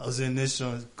as a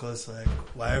nation because like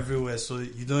we're everywhere, so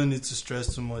you don't need to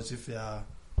stress too much. If you are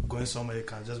going somewhere, you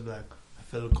can just be like, a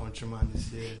fellow countryman is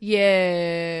here.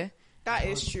 yeah. That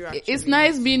is true. Actually. It's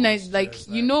nice being nice. Like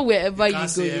Stress, you know, wherever you can't go,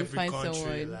 say you every find country,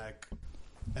 someone. Like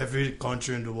every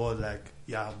country in the world, like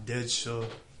yeah, dead sure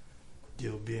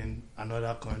they'll be in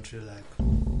another country, like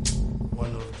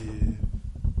one of the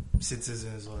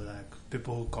citizens or like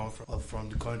people who come from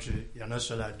the country. You're not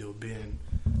sure that they'll be in,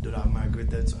 they'll have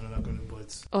migrated to another country,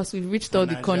 but Us, we've reached all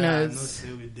the Nigeria, I know corners.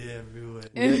 say we there everywhere.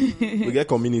 We get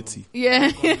community.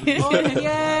 Yeah. Oh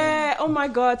yeah! Oh my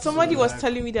God! Somebody was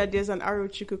telling me that there's an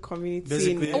Arochukwu community.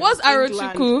 Basically- in What's England.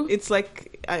 Arochukwu? It's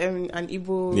like an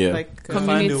Igbo Yeah. like We find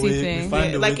a Community way- thing. We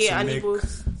find a like way to an make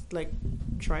Igbo like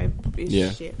tribe ish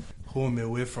Yeah. shit. home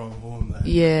away from home. Like,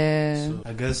 Yeah. So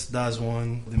I guess that's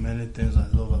one of the many things I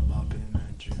love about being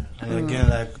Nigerian. And again,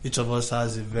 like each of us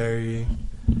has a very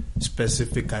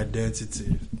specific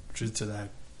identity due to like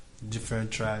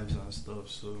different tribes and stuff.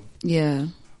 So Yeah.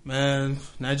 man,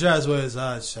 Nigeria is where it's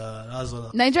at. Sha. That's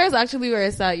all. Nigeria is actually where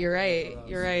it's at. You're right.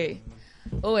 You're right.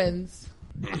 Owens.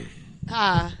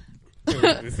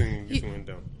 This thing went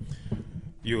down.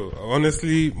 Yo,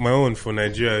 honestly, my own for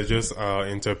Nigeria is just our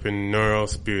entrepreneurial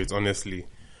spirit, honestly.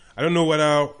 I don't know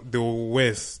whether the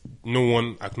West, no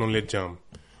one acknowledge them,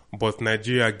 but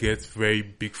Nigeria gets very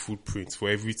big footprints for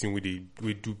everything we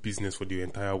do business for the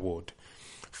entire world.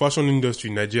 Fashion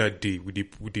industry, Nigeria day, we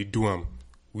dey do them,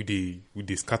 we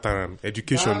dey scatter them.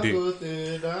 Education day.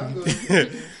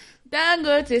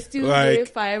 Dangote still Like- dey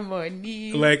find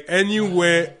money. Like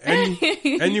anywhere,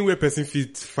 anywhere person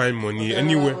fit find money,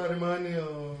 anywhere.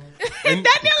 Daniel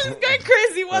is going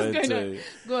crazy. What's I going tell on? you.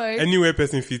 Go ahead. Anywhere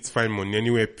person fit find money,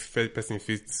 anywhere person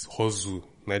fit hustle.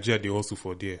 Nigeria they hustle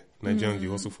for there. Nigerians they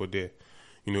hustle for there.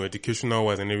 You know, educational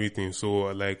wise and everything. So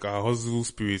like our hustle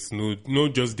spirits, no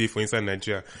just day for inside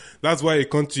Nigeria. That's why a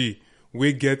country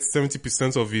we get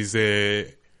 70% of his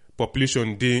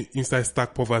population day inside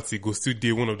stark poverty go still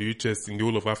day one of the richest in the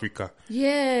whole of Africa.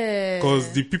 Yeah.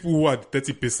 Because the people who are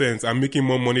 30% are making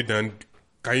more money than,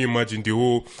 can you imagine the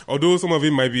whole, although some of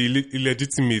it might be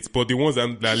illegitimate, but the ones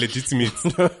that are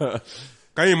legitimate.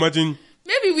 Can you imagine?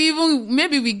 Maybe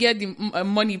we get the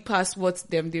money past what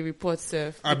them they report,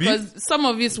 sir. Abi? Because some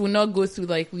of it will not go through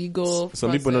like legal.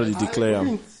 Some people know they declare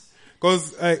 'em.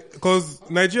 Cause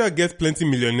Nigeria gets plenty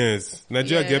millionaires.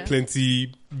 Nigeria Yeah. get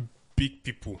plenty big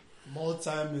people.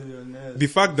 Multi-millionaires. The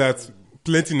fact that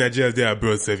plenty Nigerians there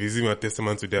abroad self is even a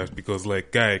testament to that, because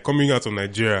like guy coming out of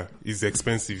Nigeria is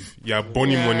expensive. You're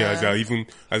burning Yeah. money as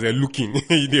you're looking.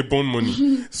 They burn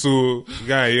money. So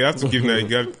guy, you have to give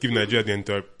Nigeria the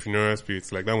entrepreneurial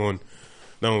spirit. Like that one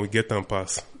we get and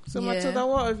pass. So Yeah. Matilda,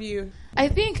 what of you? I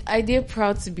think I did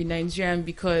proud to be Nigerian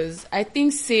because I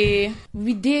think say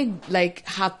we did like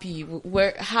happy.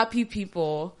 We're happy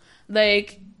people.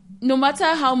 Like no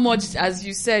matter how much, as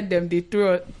you said, them they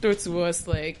throw to us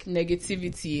like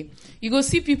negativity, you go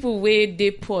see people where they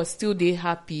poor still they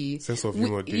happy. Sense of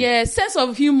humor. Yeah, sense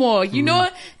of humor. You know,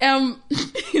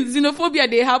 xenophobia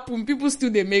they happen. People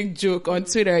still they make joke on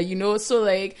Twitter. You know, so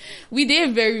like we they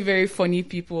very very funny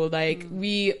people. Like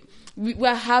we're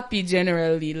happy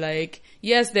generally. Like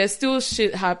yes, there's still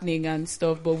shit happening and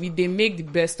stuff, but they make the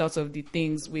best out of the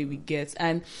things we get.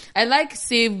 And I like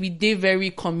say we did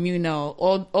very communal.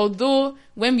 Although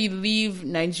when we leave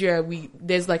Nigeria,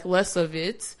 there's like less of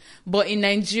it. But in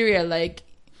Nigeria, like,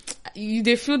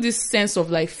 they feel this sense of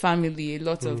like family a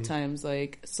lot of times.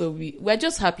 Like, so we're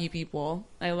just happy people.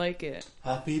 I like it.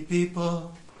 Happy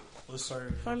people. Oh,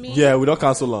 sorry. For me, Yeah, we don't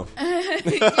cancel him.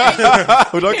 We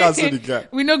don't cancel the guy.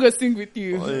 We not go sing with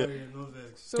you. Oh, yeah. Sorry, no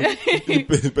vex. so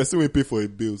The person will pay for a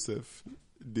bill, self.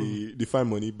 They find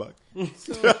money back.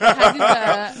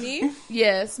 Hadiza, me,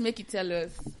 yes, make it tell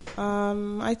us.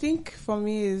 I think for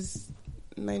me is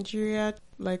Nigeria.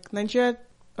 Like Nigeria.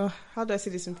 How do I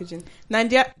say this in pidgin?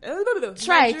 Nigeria.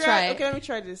 Try. Okay, let me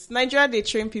try this. Nigeria, they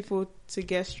train people to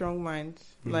get strong mind.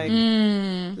 Like,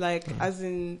 as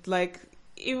in, like,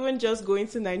 even just going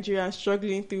to Nigeria and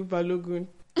struggling through Balogun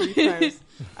 3 times,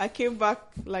 I came back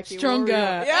like Stronger. a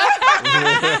warrior. Yeah,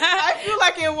 I feel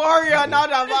like a warrior now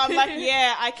that I'm like,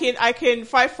 yeah, I can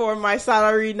fight for my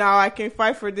salary now. I can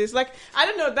fight for this. Like, I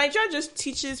don't know. Nigeria just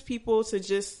teaches people to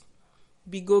just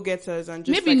be go-getters and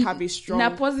just Maybe like have a strong.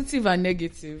 not positive and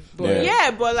negative, but Yeah,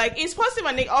 but like it's positive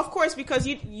and of course because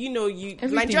you know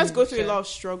Nigerians go through a lot of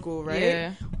struggle, right?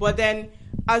 Yeah. But then,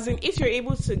 as in, if you're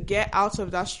able to get out of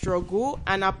that struggle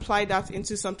and apply that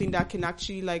into something that can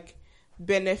actually like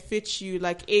benefit you,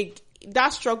 like that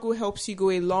struggle helps you go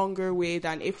a longer way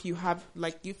than if you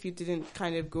didn't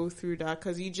kind of go through that,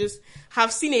 because you just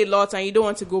have seen a lot and you don't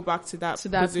want to go back to that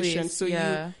position. place, So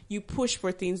yeah. you push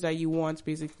for things that you want,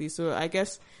 basically. So I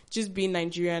guess just being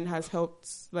Nigerian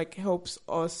helps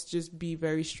us just be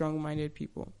very strong-minded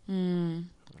people.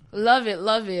 love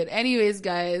it. Anyways,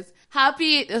 guys,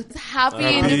 happy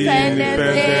Independence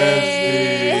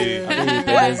Day. Happy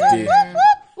Independence Day.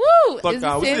 Woo! Talk, It's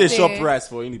the we same see the shop thing. price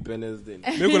for Independence Day.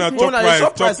 They're gonna Oh, chop no, the rice,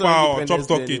 shop chop price on power, chop Independence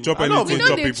turkey, Day chop anymore. I know, We anything, know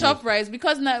chop they people. chop rice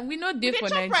because now we know they They for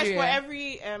chop price for Nigeria.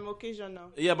 every occasion now.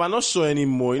 Yeah, but I'm not sure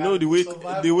anymore. You know the way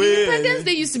Independence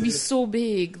Day used to be so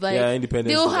big. Like, Yeah,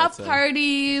 Independence they'll Day have that time.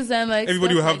 parties and like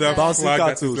Everybody will stuff have that like Bouncing flag that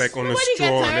cartoons. is like on a Everybody straw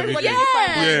gets and everybody everything.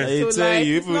 gets Yeah. Yeah. I So, tell like,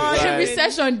 you, it's even not like,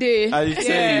 Recession day. I tell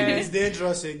Yeah. It's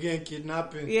dangerous again,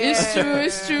 kidnapping. Yeah. It's true.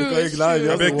 Because It's now true. you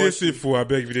I have beg to they watch safe for, I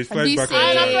beg if they fly Be back safe. to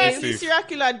And Nigeria, apparently be safe. serial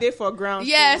killer day for ground.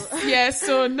 Yes.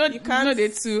 So not You can't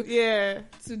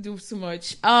to do too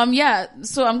much. Yeah.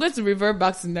 So I'm going to revert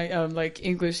back to like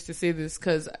English to say this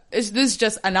because this is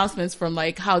just announcements from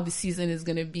like how the season is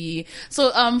gonna be.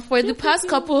 So for the past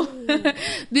couple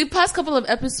of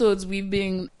episodes we've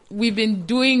been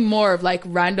doing more of like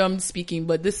random speaking,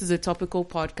 but this is a topical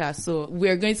podcast, so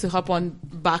we're going to hop on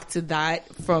back to that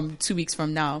from 2 weeks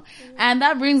from now. And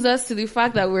that brings us to the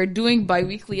fact that we're doing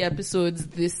bi-weekly episodes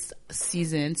this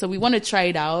season. So we want to try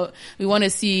it out. We want to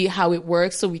see how it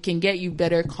works so we can get you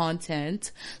better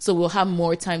content. So we'll have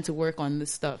more time to work on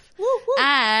this stuff.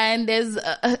 And there's,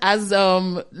 as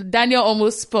Daniel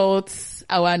almost spoiled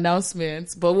our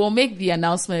announcements, but we'll make the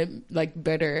announcement like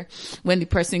better when the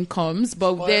person comes.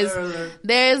 But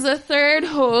there's a third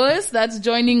host that's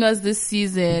joining us this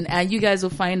season, and you guys will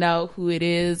find out who it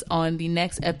is on the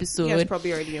next episode. You guys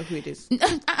probably already know who it is. They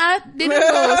don't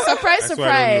know. Surprise, That's why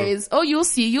I don't know. surprise. Oh, you'll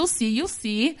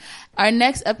see. Our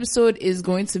next episode is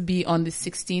going to be on the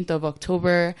 16th of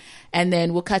October, and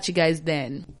then we'll catch you guys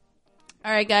then.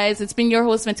 All right, guys, it's been your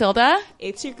host, Matilda.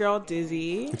 It's your girl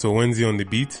Dizzy. It's a Wednesday on the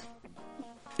beat.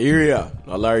 area.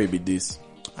 Now Larry be this.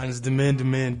 And it's the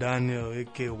man, Daniel,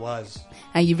 a.k.a. Waz.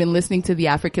 And you've been listening to the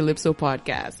Africalypso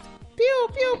podcast. Pew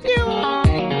pew pew.